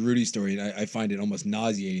Rudy story, and I find it almost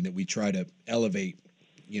nauseating that we try to elevate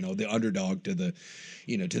the underdog to the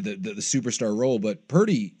superstar role. But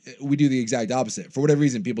Purdy, we do the exact opposite. For whatever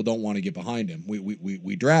reason, people don't want to get behind him.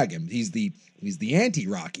 We drag him. He's the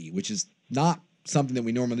anti-Rocky, which is not something that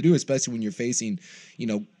we normally do, especially when you're facing,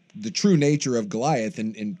 the true nature of Goliath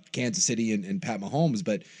in Kansas City and Pat Mahomes.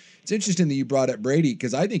 But it's interesting that you brought up Brady,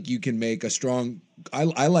 because I think you can make a strong.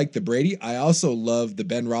 I like the Brady. I also love the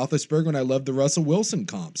Ben Roethlisberger, and I love the Russell Wilson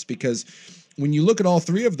comps, because when you look at all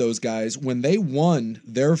three of those guys, when they won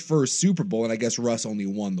their first Super Bowl, and I guess Russ only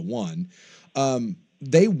won the one,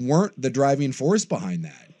 they weren't the driving force behind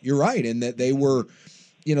that. You're right, in that they were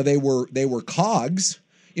cogs.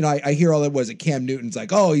 I hear all that was at Cam Newton's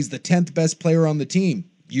like, oh, he's the 10th best player on the team.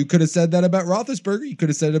 You could have said that about Roethlisberger. You could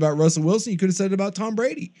have said it about Russell Wilson. You could have said it about Tom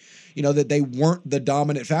Brady. That they weren't the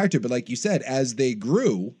dominant factor. But like you said, as they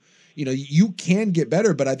grew, you can get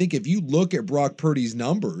better. But I think if you look at Brock Purdy's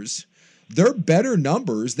numbers, they're better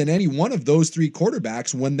numbers than any one of those three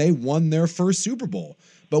quarterbacks when they won their first Super Bowl.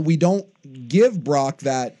 But we don't give Brock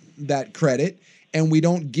that credit, and we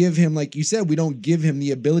don't give him, like you said, we don't give him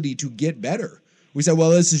the ability to get better. We said, well,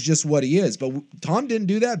 this is just what he is. But Tom didn't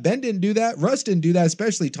do that. Ben didn't do that. Russ didn't do that,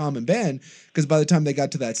 especially Tom and Ben, because by the time they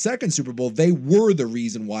got to that second Super Bowl, they were the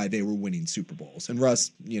reason why they were winning Super Bowls. And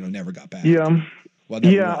Russ, never got back. Yeah.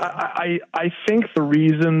 I think the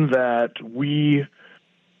reason that we,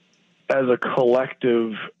 as a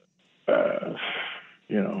collective,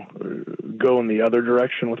 go in the other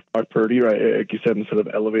direction with Brock Purdy, right? Like you said, instead of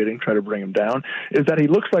elevating, try to bring him down, is that he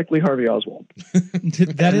looks like Lee Harvey Oswald.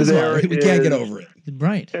 That is why we can't get over it.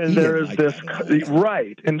 Right. And there is this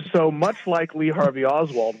right, and so much like Lee Harvey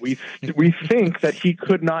Oswald, we think that he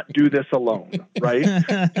could not do this alone, right?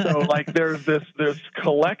 So like there's this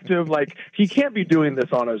collective, like he can't be doing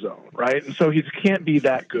this on his own, right? And so he can't be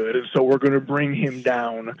that good, and so we're going to bring him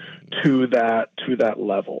down to that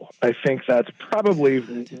level. I think that's probably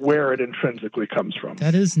where it intrinsically comes from.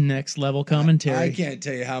 That is next level commentary. I can't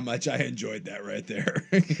tell you how much I enjoyed that right there.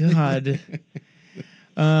 God.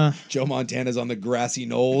 Joe Montana's on the grassy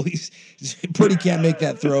knoll. Purdy can't make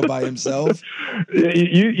that throw by himself.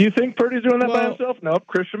 You think Purdy's doing that by himself? Nope.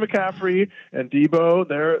 Christian McCaffrey and Debo.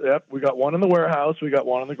 There. Yep. We got one in the warehouse. We got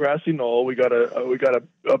one on the grassy knoll. We got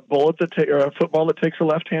a bullet or a football that takes a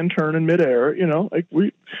left hand turn in midair. You know, like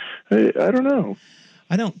I don't know.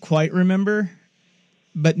 I don't quite remember,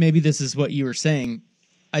 but maybe this is what you were saying.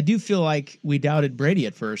 I do feel like we doubted Brady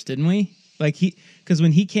at first, didn't we? Like because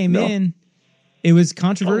when he came in. It was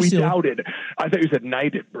controversial. We doubted. I thought you said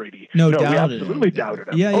knighted Brady. No, we doubted. absolutely doubted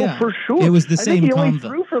him. Yeah. For sure. It was the same. I think he only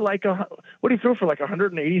threw for like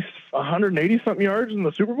 180 something yards in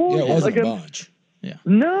the Super Bowl. Yeah, it wasn't a bunch. Yeah.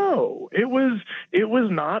 No, it was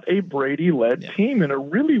not a Brady-led team, and it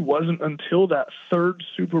really wasn't until that third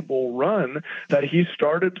Super Bowl run that he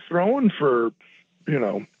started throwing for,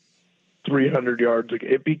 300 yards.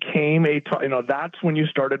 It became that's when you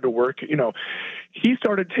started to work, he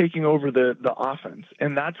started taking over the offense,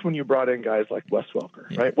 and that's when you brought in guys like Wes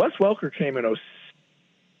Welker, right? Wes Welker came in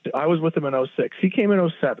I was with him in 06. He came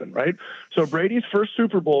in 07, right? So Brady's first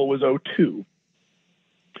Super Bowl was 02.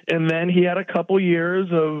 And then he had a couple years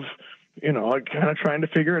of, kind of trying to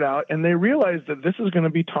figure it out. And they realized that this is going to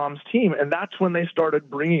be Tom's team. And that's when they started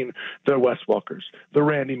bringing the Wes Welkers, the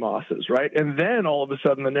Randy Mosses, right? And then all of a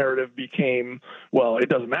sudden the narrative became, well, it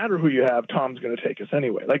doesn't matter who you have. Tom's going to take us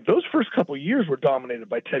anyway. Like those first couple years were dominated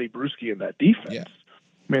by Teddy Bruschi and that defense. Yeah.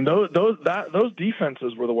 I mean, those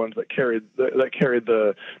defenses were the ones that carried the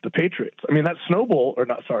Patriots. I mean, that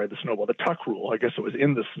the tuck rule, I guess it was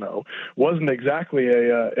in the snow, wasn't exactly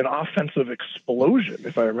an offensive explosion,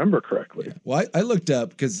 if I remember correctly. Yeah. Well, I looked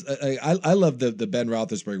up because I love the Ben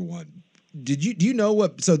Roethlisberger one. Do you know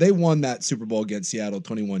what? So they won that Super Bowl against Seattle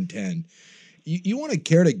 21-10. You want to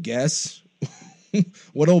care to guess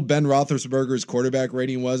what old Ben Roethlisberger's quarterback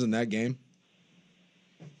rating was in that game?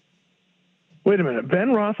 Wait a minute. Ben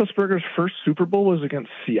Roethlisberger's first Super Bowl was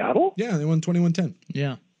against Seattle? Yeah, they won 21-10.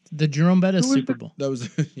 Yeah. The Jerome Bettis Super Bowl. That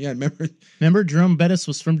was, yeah, Remember Jerome Bettis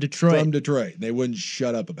was from Detroit. From Detroit. They wouldn't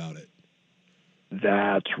shut up about it.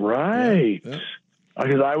 That's right. Yeah.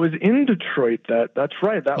 Because I was in Detroit. That's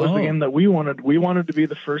right. That was the game that we wanted. We wanted to be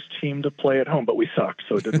the first team to play at home, but we sucked,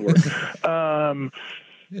 so it didn't work.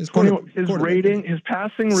 His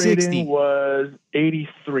passing 60. Rating was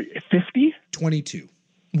 83. 50? 22.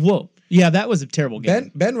 Whoa. Yeah, that was a terrible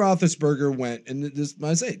game. Ben Roethlisberger went, and this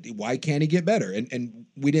I say, why can't he get better? And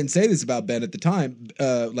we didn't say this about Ben at the time,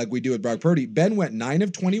 like we do with Brock Purdy. Ben went 9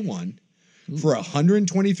 of 21 for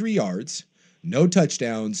 123 yards, no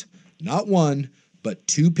touchdowns, not one, but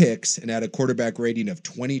 2 picks, and had a quarterback rating of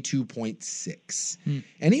 22.6.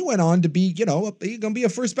 And he went on to be, he's going to be a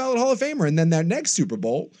first ballot Hall of Famer. And then that next Super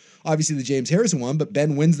Bowl, obviously the James Harrison one, but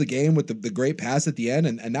Ben wins the game with the great pass at the end.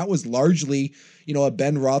 And that was largely, a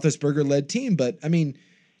Ben Roethlisberger-led team. But, I mean,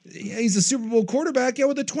 he's a Super Bowl quarterback,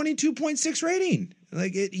 with a 22.6 rating.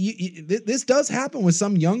 Like, this does happen with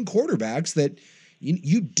some young quarterbacks that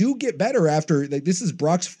you do get better after. Like, this is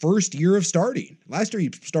Brock's first year of starting. Last year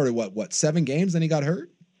he started, 7 games, then he got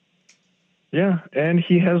hurt? Yeah, and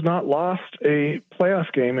he has not lost a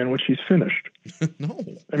playoff game in which he's finished. No.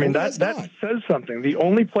 I mean, that says something. The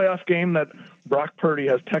only playoff game that Brock Purdy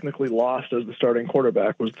has technically lost as the starting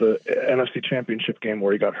quarterback was the NFC Championship game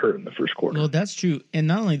where he got hurt in the first quarter. Well, that's true. And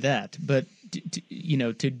not only that, but,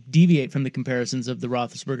 to deviate from the comparisons of the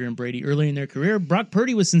Roethlisberger and Brady early in their career, Brock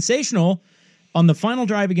Purdy was sensational on the final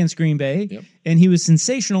drive against Green Bay, and he was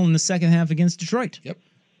sensational in the second half against Detroit. Yep.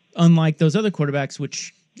 Unlike those other quarterbacks,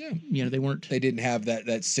 which they weren't. They didn't have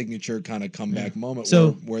that signature kind of comeback moment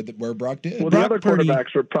where Brock did. Well, the other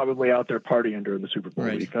quarterbacks were probably out there partying during the Super Bowl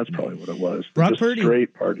week. That's probably what it was. Brock Purdy,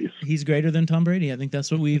 great parties. He's greater than Tom Brady. I think that's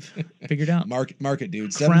what we've figured out. Mark it,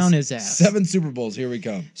 dude. Crown his ass. 7 Super Bowls. Here we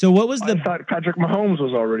come. So what was I thought Patrick Mahomes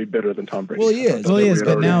was already better than Tom Brady. Well, he is.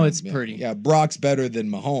 But now it's Purdy. Yeah, Brock's better than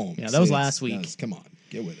Mahomes. Yeah, that was last week. Come on.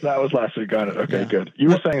 Get with it. That was last week. Got it. Okay, good. You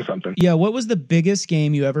were saying something. Yeah, what was the biggest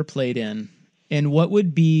game you ever played in? And what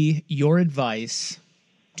would be your advice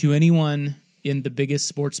to anyone in the biggest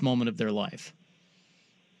sports moment of their life?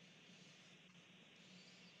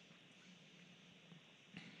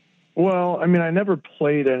 Well, I mean, I never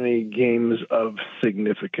played any games of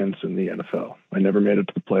significance in the NFL. I never made it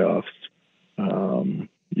to the playoffs.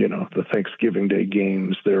 The Thanksgiving Day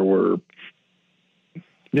games, there were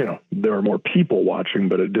more people watching,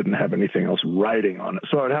 but it didn't have anything else riding on it.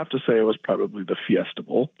 So I'd have to say it was probably the Fiesta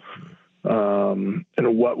Bowl. And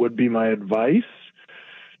what would be my advice?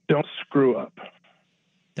 Don't screw up.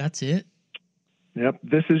 That's it? Yep.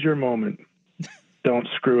 This is your moment. Don't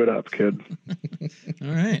screw it up, kid. All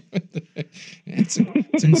right. It's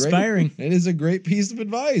inspiring. It is a great piece of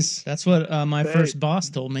advice. That's what my first boss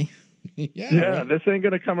told me. Yeah, this ain't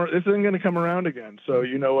gonna come around again. So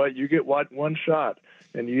you know what? You get one shot,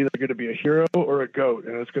 and you're either gonna be a hero or a goat,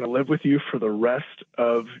 and it's gonna live with you for the rest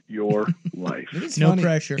of your life.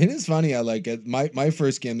 Pressure. It is funny. I like it. My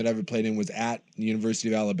first game that I ever played in was at the University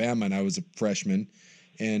of Alabama, and I was a freshman.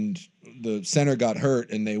 And the center got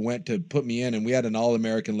hurt, and they went to put me in, and we had an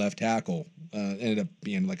All-American left tackle. Ended up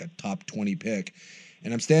being like a top 20 pick.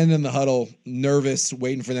 And I'm standing in the huddle, nervous,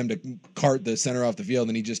 waiting for them to cart the center off the field,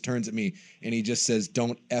 and he just turns at me, and he just says,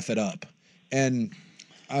 "Don't F it up." And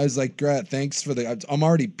I was like, "Great, thanks for the..." I'm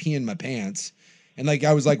already peeing my pants. And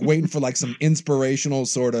I was waiting for some inspirational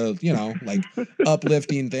sort of,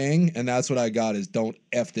 uplifting thing. And that's what I got is "Don't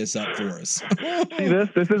F this up for us." See this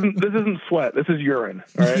isn't sweat. This is urine.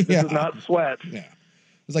 All right. This is not sweat. Yeah. I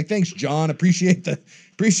was like, "Thanks, John. Appreciate the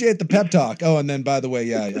pep talk." Oh, and then by the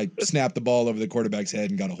way, I snapped the ball over the quarterback's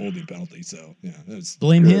head and got a holding penalty. So yeah, it was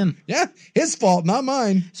blame him. Yeah. His fault, not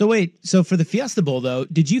mine. So wait, for the Fiesta Bowl though,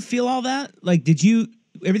 did you feel all that?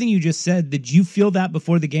 Everything you just said, did you feel that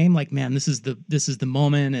before the game? Man, this is the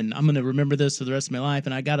moment, and I'm going to remember this for the rest of my life,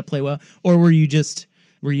 and I got to play well? Or were you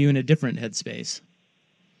in a different headspace?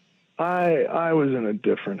 I was in a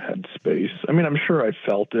different headspace. I mean, I'm sure I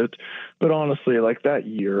felt it, but honestly, that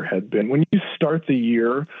year had been, when you start the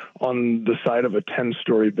year on the side of a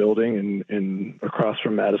 10-story building in across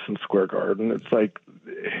from Madison Square Garden, it's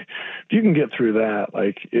if you can get through that,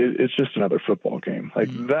 it's just another football game.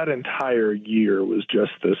 That entire year was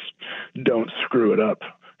just this don't screw it up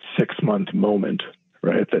 6-month moment,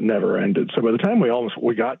 right? That never ended. So by the time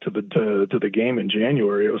we got to the game in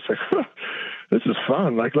January, it was this is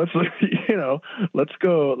fun. Let's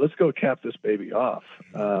go cap this baby off.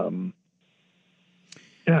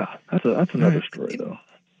 That's another story though.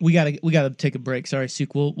 We gotta take a break. Sorry,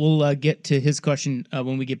 Suk. We'll get to his question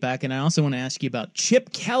when we get back, and I also want to ask you about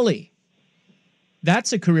Chip Kelly.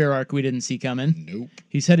 That's a career arc we didn't see coming. Nope.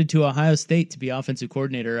 He's headed to Ohio State to be offensive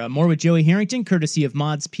coordinator. More with Joey Harrington, courtesy of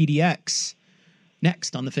Mods PDX.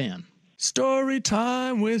 Next on The Fan. Story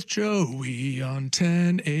time with Joey on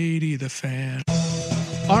 1080 The Fan.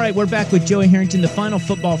 All right, we're back with Joey Harrington, the final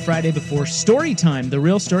Football Friday before Story Time, the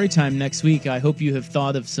real Story Time next week. I hope you have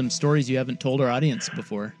thought of some stories you haven't told our audience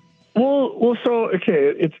before. Well, so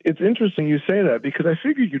okay, it's interesting you say that, because I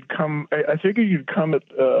figured you'd come. I figured you'd come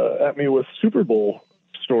at me with Super Bowl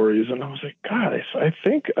stories, and I was like, God,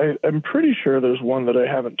 I'm pretty sure there's one that I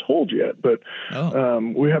haven't told yet, but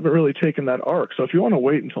we haven't really taken that arc. So if you want to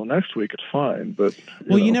wait until next week, it's fine. But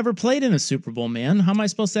you never played in a Super Bowl, man. How am I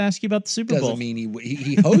supposed to ask you about the Super Bowl? Doesn't mean he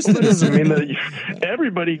hosted. It doesn't mean that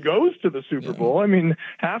everybody goes to the Super Bowl. I mean,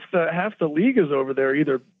 half the league is over there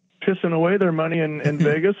either pissing away their money in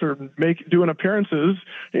Vegas or doing appearances.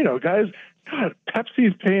 Guys. God,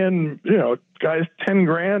 Pepsi's paying guys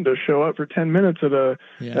 $10,000 to show up for 10 minutes at a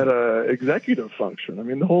executive function. I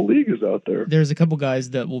mean, the whole league is out there. There's a couple guys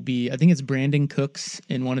that will be. I think it's Brandon Cooks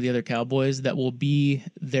and one of the other Cowboys that will be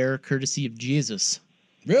there courtesy of Jesus.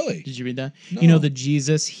 Really? Did you read that? No. The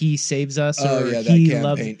Jesus, he saves us. Oh, or that he campaign.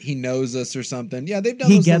 loves, he knows us or something. Yeah, they've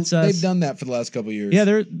done. They've done that for the last couple of years.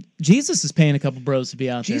 Yeah, Jesus is paying a couple bros to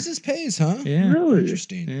be out there. Jesus pays, huh? Yeah, really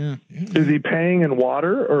interesting. Yeah. Is he paying in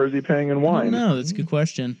water or is he paying in wine? No, that's a good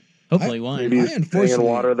question. Hopefully wine. Maybe he's paying in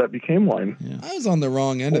water that became wine. Yeah. I was on the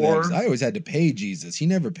wrong end of that, 'cause I always had to pay Jesus. He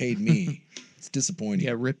never paid me. It's disappointing.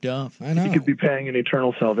 Yeah, ripped off. I know. He could be paying an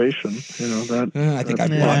eternal salvation. I think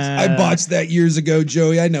I botched that years ago,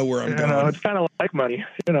 Joey. I know where I'm going. It's kind of like money.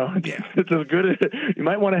 It's as good as you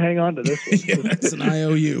might want to hang on to this one. Yeah, it's an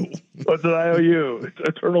IOU. It's an IOU. It's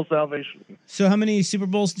eternal salvation. So, how many Super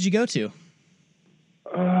Bowls did you go to?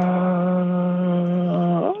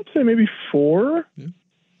 I'd say maybe 4. Yeah.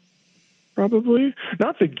 Probably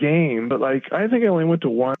not the game, but I think I only went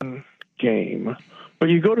to one game. But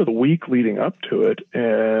you go to the week leading up to it,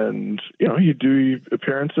 and you do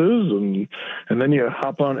appearances, and then you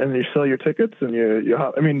hop on and you sell your tickets, and you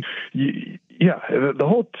hop. I mean, the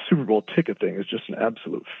whole Super Bowl ticket thing is just an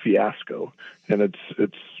absolute fiasco, and it's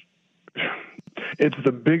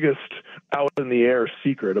the biggest out in the air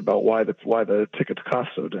secret about why the tickets cost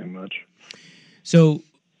so dang much. So,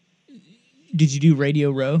 did you do Radio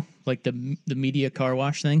Row, like the media car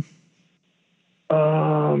wash thing?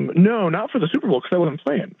 No, not for the Super Bowl because I wasn't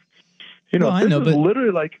playing. You know, I know, this is but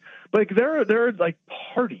literally like there are like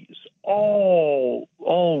parties all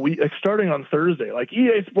week, like starting on Thursday. Like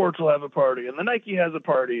EA Sports will have a party, and then Nike has a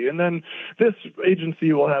party, and then this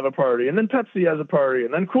agency will have a party, and then Pepsi has a party,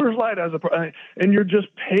 and then Coors Light has a party, and you're just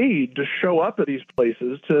paid to show up at these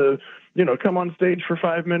places to, you know, come on stage for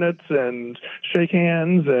 5 minutes and shake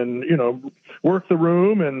hands and, you know, work the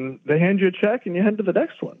room, and they hand you a check and you head to the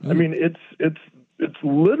next one. I mean, it's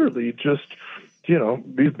literally just, you know,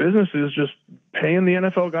 these businesses just paying the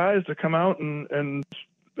NFL guys to come out and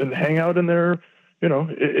hang out in their, you know,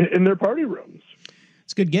 in their party rooms.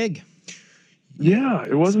 It's a good gig. Yeah,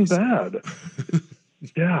 it wasn't bad.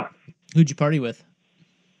 Yeah. Who'd you party with?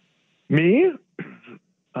 Me?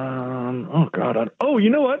 Oh God. You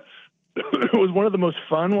know what? It was one of the most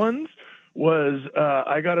fun ones. Was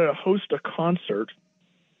I got to host a concert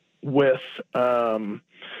with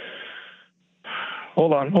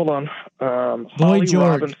hold on. Holly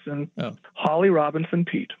Robinson. Oh. Holly Robinson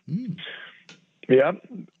Pete. Yeah.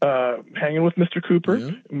 Hanging with Mr.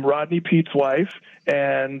 Cooper, Rodney Pete's wife,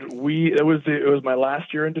 and it was my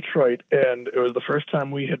last year in Detroit, and it was the first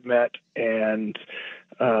time we had met, and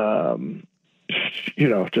you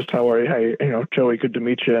know, just how are you? Hey, you know, Joey, good to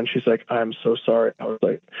meet you. And she's like, I'm so sorry. I was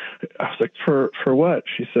like, for what?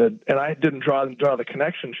 She said, and I didn't draw the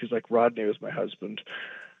connection. She's like, Rodney was my husband.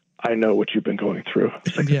 I know what you've been going through. I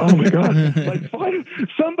was like, oh my God, like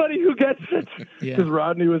somebody who gets it. Because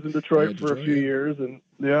Rodney was in Detroit for a few years, and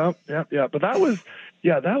yeah. But that was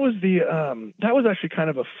actually kind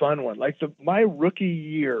of a fun one. Like my rookie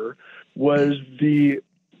year was it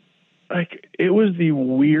was the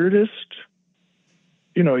weirdest.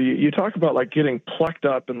 You know, you talk about like getting plucked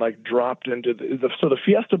up and like dropped into so the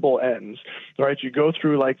Fiesta Bowl ends, right? You go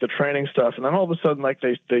through like the training stuff, and then all of a sudden, like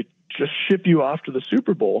they just ship you off to the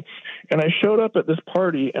Super Bowl. And I showed up at this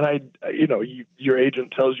party, and your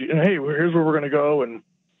agent tells you, hey, here's where we're going to go. And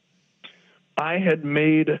I had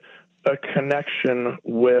made a connection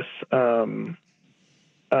with, for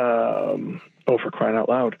crying out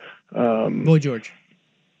loud. Boy George.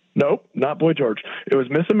 Nope, not Boy George. It was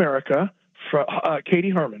Miss America. Katie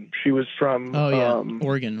Herman. She was from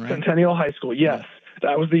Oregon, right? Centennial High School. Yes,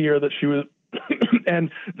 that was the year that she was,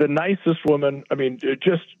 and the nicest woman. I mean,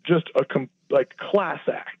 just a class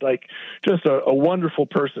act, like just a wonderful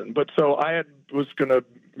person. But so I was gonna,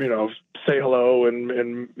 you know, say hello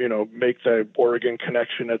and you know, make the Oregon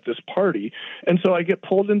connection at this party. And so I get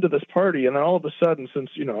pulled into this party, and then all of a sudden,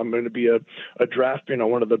 since, you know, I'm going to be a draft, you know,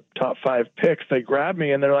 one of the top 5 picks, they grab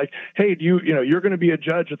me and they're like, hey, you know, you're going to be a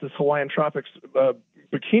judge at this Hawaiian Tropics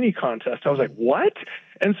bikini contest. I was like, what?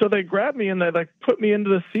 And so they grabbed me and they like put me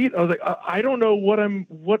into the seat. I was like, I don't know what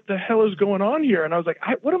the hell is going on here. And I was like,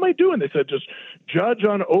 what am I doing? They said, just judge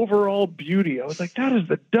on overall beauty. I was like, that is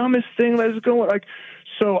the dumbest thing that is going, like,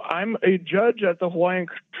 so I'm a judge at the Hawaiian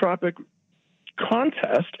Tropic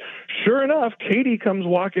contest. Sure enough, Katie comes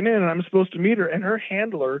walking in, and I'm supposed to meet her, and her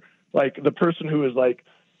handler, like the person who is like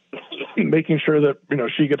making sure that, you know,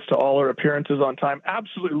 she gets to all her appearances on time,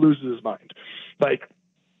 absolutely loses his mind. Like,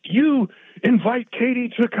 you invite Katie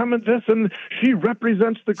to come at this, and she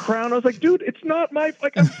represents the crown. I was like, dude, it's not my,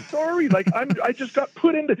 like, I'm sorry. Like, I just got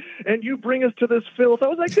put into, and you bring us to this filth. I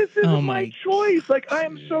was like, this isn't my choice. Like, I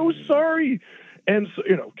am so sorry. And so,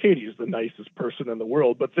 you know, Katie is the nicest person in the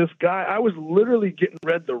world, but this guy, I was literally getting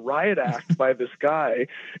read the riot act by this guy,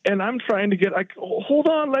 and I'm trying to get, like, hold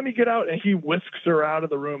on, let me get out, and he whisks her out of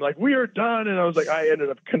the room, like, we are done. And I was like, I ended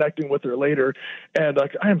up connecting with her later, and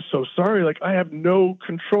like, I am so sorry, like, I have no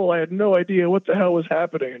control, I had no idea what the hell was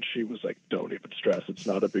happening. And she was like, don't even stress, it's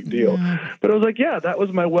not a big deal. But I was like, yeah, that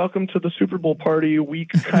was my welcome to the Super Bowl party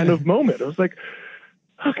week kind of moment. I was was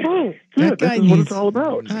okay, good. This is what it's all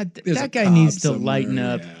about. That guy needs to lighten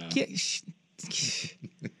up. Yeah.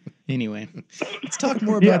 Anyway, let's talk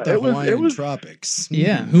more about the Hawaiian Tropics.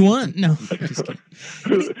 Yeah, who won? No, just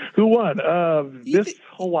kidding. Who won? This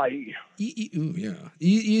Hawaii.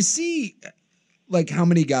 You see, like, how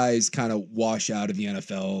many guys kind of wash out of the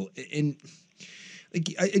NFL, and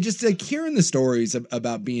like, I just like hearing the stories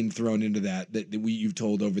about being thrown into that you've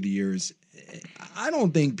told over the years. I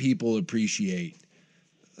don't think people appreciate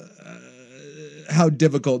how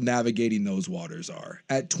difficult navigating those waters are.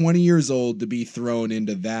 At 20 years old, to be thrown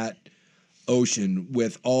into that ocean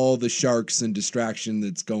with all the sharks and distraction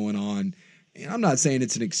that's going on. And I'm not saying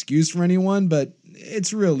it's an excuse for anyone, but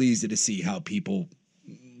it's real easy to see how people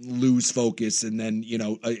lose focus, and then, you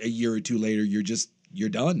know, a year or two later, you're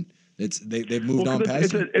done. They've moved on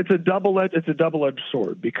past it. It's a double-edged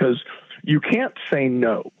sword, because you can't say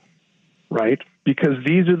no, right? Because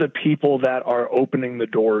these are the people that are opening the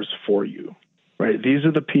doors for you, right? These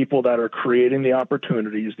are the people that are creating the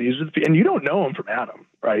opportunities. These are and you don't know them from Adam,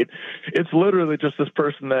 right? It's literally just this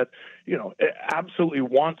person that, absolutely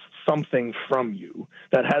wants something from you,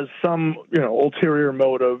 that has some, ulterior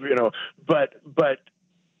motive, but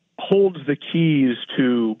holds the keys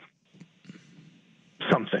to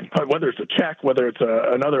something, whether it's a check, whether it's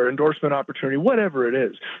another endorsement opportunity, whatever it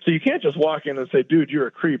is. So you can't just walk in and say, dude, you're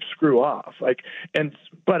a creep, screw off.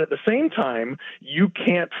 But at the same time, you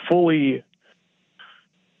can't fully,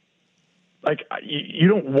 you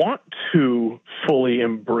don't want to fully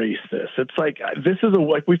embrace this. It's like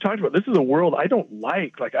we've talked about, this is a world I don't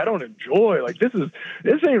like. I don't enjoy. This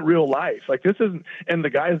ain't real life. This isn't. And the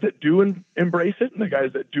guys that do embrace it, and the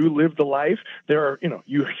guys that do live the life, there are,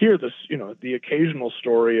 you hear this, the occasional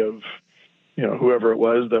story of, whoever it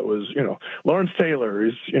was that was, Lawrence Taylor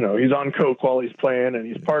is, he's on coke while he's playing and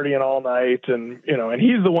he's partying all night and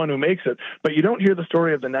he's the one who makes it. But you don't hear the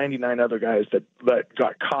story of the 99 other guys that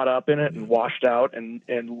got caught up in it and washed out and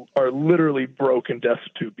are literally broke and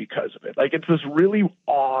destitute because of it. It's this really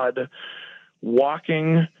odd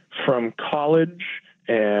walking from college.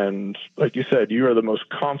 And like you said, you are the most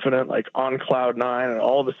confident, on cloud nine, and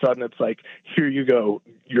all of a sudden it's here you go.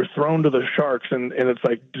 You're thrown to the sharks, and it's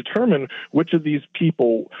determine which of these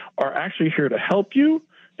people are actually here to help you,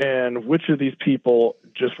 and which of these people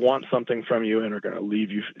just want something from you and are going to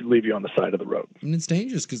leave you on the side of the road. And it's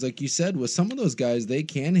dangerous because, like you said, with some of those guys, they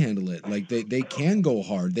can handle it. They can go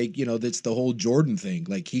hard. That's the whole Jordan thing.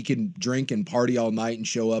 He can drink and party all night and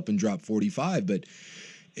show up and drop 45, but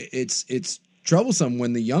it's troublesome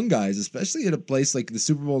when the young guys, especially at a place like the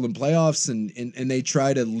Super Bowl and playoffs, and they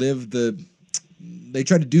try to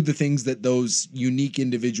do the things that those unique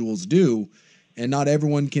individuals do, and not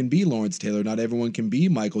everyone can be Lawrence Taylor, not everyone can be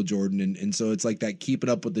Michael Jordan, and so it's that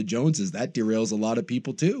keeping up with the Joneses, that derails a lot of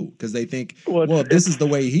people too, because they think, well, this is the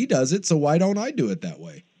way he does it, so why don't I do it that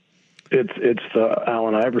way? It's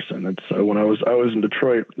Allen Iverson. It's when I was in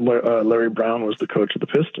Detroit, Larry Brown was the coach of the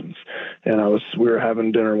Pistons, and we were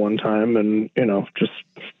having dinner one time, and just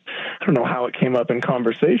I don't know how it came up in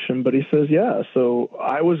conversation, but he says, yeah. So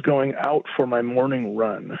I was going out for my morning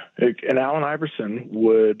run, and Allen Iverson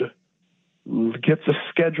would get the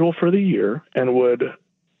schedule for the year and would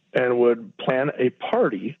plan a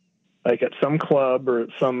party. At some club or at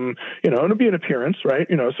some, it'll be an appearance, right?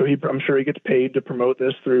 So I'm sure he gets paid to promote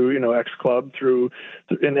this through, X club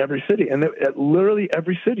in every city. And at literally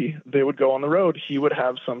every city they would go on the road, he would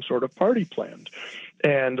have some sort of party planned.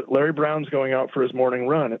 And Larry Brown's going out for his morning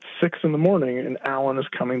run at 6 a.m, and Allen is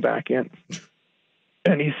coming back in.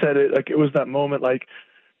 And he said it was that moment,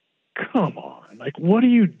 come on, what are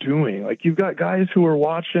you doing? You've got guys who are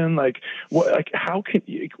watching, how can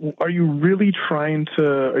you, are you trying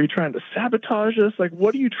to sabotage us?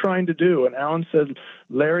 What are you trying to do? And Allen said,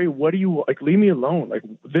 Larry, what do you, leave me alone.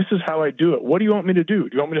 This is how I do it. What do you want me to do?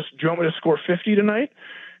 Do you want me to score 50 tonight?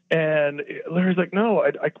 And Larry's like, no,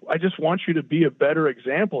 I just want you to be a better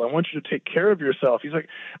example. I want you to take care of yourself. He's like,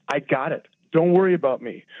 I got it. Don't worry about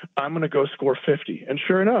me. I'm going to go score 50. And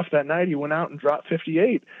sure enough, that night he went out and dropped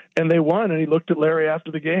 58, and they won. And he looked at Larry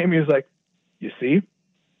after the game. He was like, you see,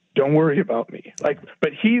 don't worry about me.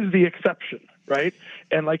 But he's the exception, right?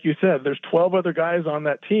 And like you said, there's 12 other guys on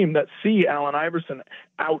that team that see Allen Iverson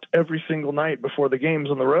out every single night before the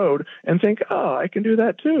games on the road and think, oh, I can do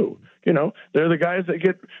that too. They're the guys that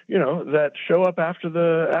get, that show up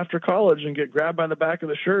after college and get grabbed by the back of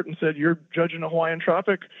the shirt and said, you're judging a Hawaiian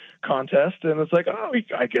Tropic contest. And it's oh,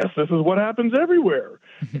 I guess this is what happens everywhere.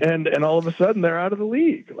 and all of a sudden they're out of the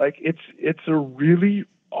league. It's a really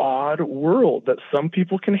odd world that some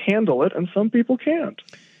people can handle it and some people can't.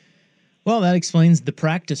 Well, that explains the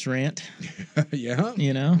practice rant. Yeah.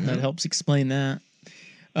 That helps explain that.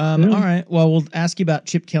 All right. Well, we'll ask you about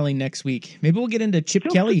Chip Kelly next week. Maybe we'll get into Chip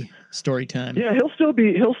Kelly story time. Yeah, he'll still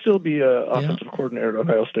be offensive coordinator at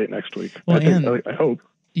Ohio State next week. Well, I hope.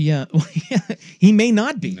 Yeah, he may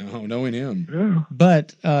not be. No, knowing him. Yeah.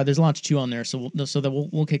 But there's a lot to chew on there, so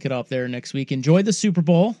we'll kick it off there next week. Enjoy the Super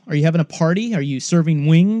Bowl. Are you having a party? Are you serving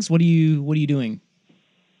wings? What are you doing?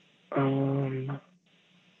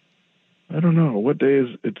 I don't know. What day is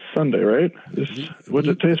it's Sunday, right?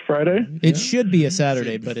 Today's Friday? It should be a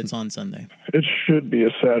Saturday, but it's on Sunday. It should be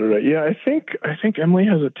a Saturday. Yeah, I think Emily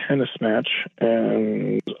has a tennis match,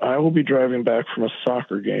 and I will be driving back from a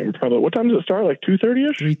soccer game. Probably. What time does it start?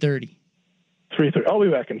 2:30ish? 3:30. 3:30. I'll be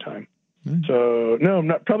back in time. So no,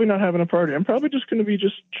 I'm probably not having a party. I'm probably just going to be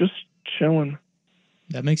just chilling.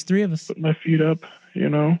 That makes three of us. Put my feet up,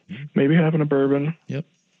 maybe having a bourbon. Yep.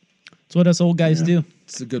 That's what us old guys do.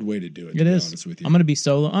 It's a good way to do it. It is. Honest with you. I'm going to be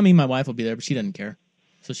solo. I mean, my wife will be there, but she doesn't care.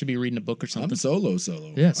 So she'll be reading a book or something. I'm solo.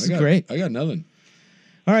 Yes, great. I got nothing.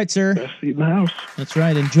 All right, sir. Best seat in the house. That's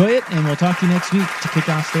right. Enjoy it, and we'll talk to you next week to kick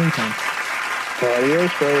off story time.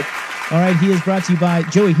 Adios, brother. All right, he is brought to you by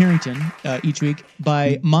Joey Harrington each week,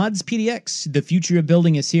 by Mods PDX. The future of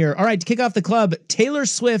building is here. All right, to kick off the club, Taylor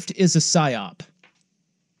Swift is a psyop.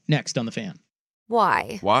 Next on The Fan.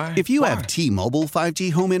 Why? If you have T-Mobile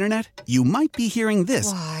 5G home internet, you might be hearing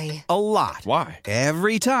this Why? a lot.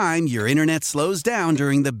 Every time your internet slows down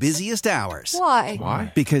during the busiest hours.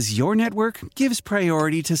 Why? Because your network gives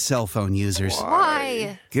priority to cell phone users.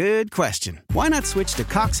 Why? Good question. Why not switch to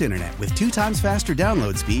Cox Internet with 2 times faster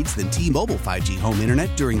download speeds than T-Mobile 5G home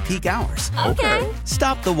internet during peak hours? Okay.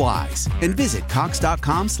 Stop the whys and visit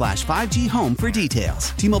cox.com/5G home for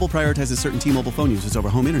details. T-Mobile prioritizes certain T-Mobile phone users over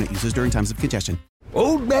home internet users during times of congestion.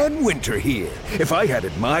 Old Man Winter here. If I had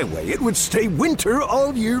it my way, it would stay winter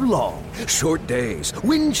all year long. Short days,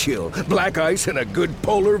 wind chill, black ice, and a good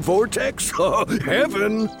polar vortex. Oh,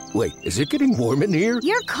 heaven. Wait, is it getting warm in here?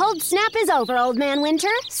 Your cold snap is over, Old Man Winter.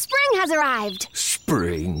 Spring has arrived.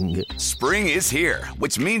 Spring. Spring is here,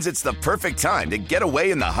 which means it's the perfect time to get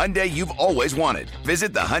away in the Hyundai you've always wanted.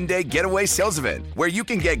 Visit the Hyundai Getaway Sales Event, where you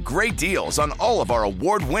can get great deals on all of our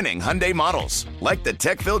award-winning Hyundai models, like the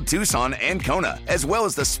tech-filled Tucson and Kona, as well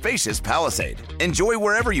as the spacious Palisade. Enjoy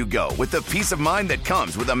wherever you go with the peace of mind that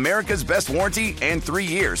comes with America's best warranty and 3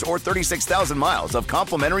 years or 36,000 miles of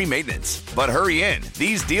complimentary maintenance. But hurry in,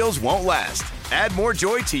 these deals won't last. Add more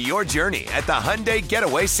joy to your journey at the Hyundai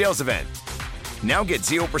Getaway Sales Event. Now get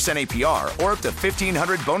 0% APR or up to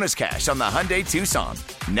 $1,500 bonus cash on the Hyundai Tucson.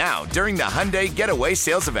 Now, during the Hyundai Getaway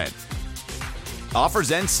Sales Event. Offers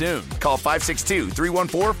end soon. Call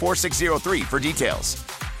 562-314-4603 for details.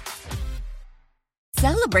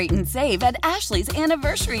 Celebrate and save at Ashley's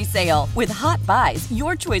Anniversary Sale. With Hot Buys,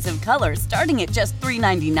 your choice of colors starting at just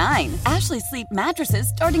 $3.99. Ashley Sleep mattresses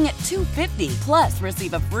starting at $2.50. Plus,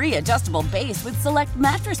 receive a free adjustable base with select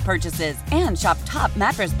mattress purchases. And shop top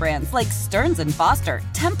mattress brands like Stearns & Foster,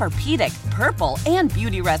 Tempur-Pedic, Purple, and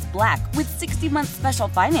Beautyrest Black with 60-month special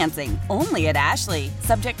financing. Only at Ashley.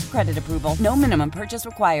 Subject to credit approval. No minimum purchase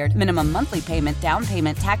required. Minimum monthly payment, down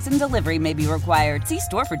payment, tax, and delivery may be required. See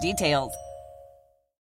store for details.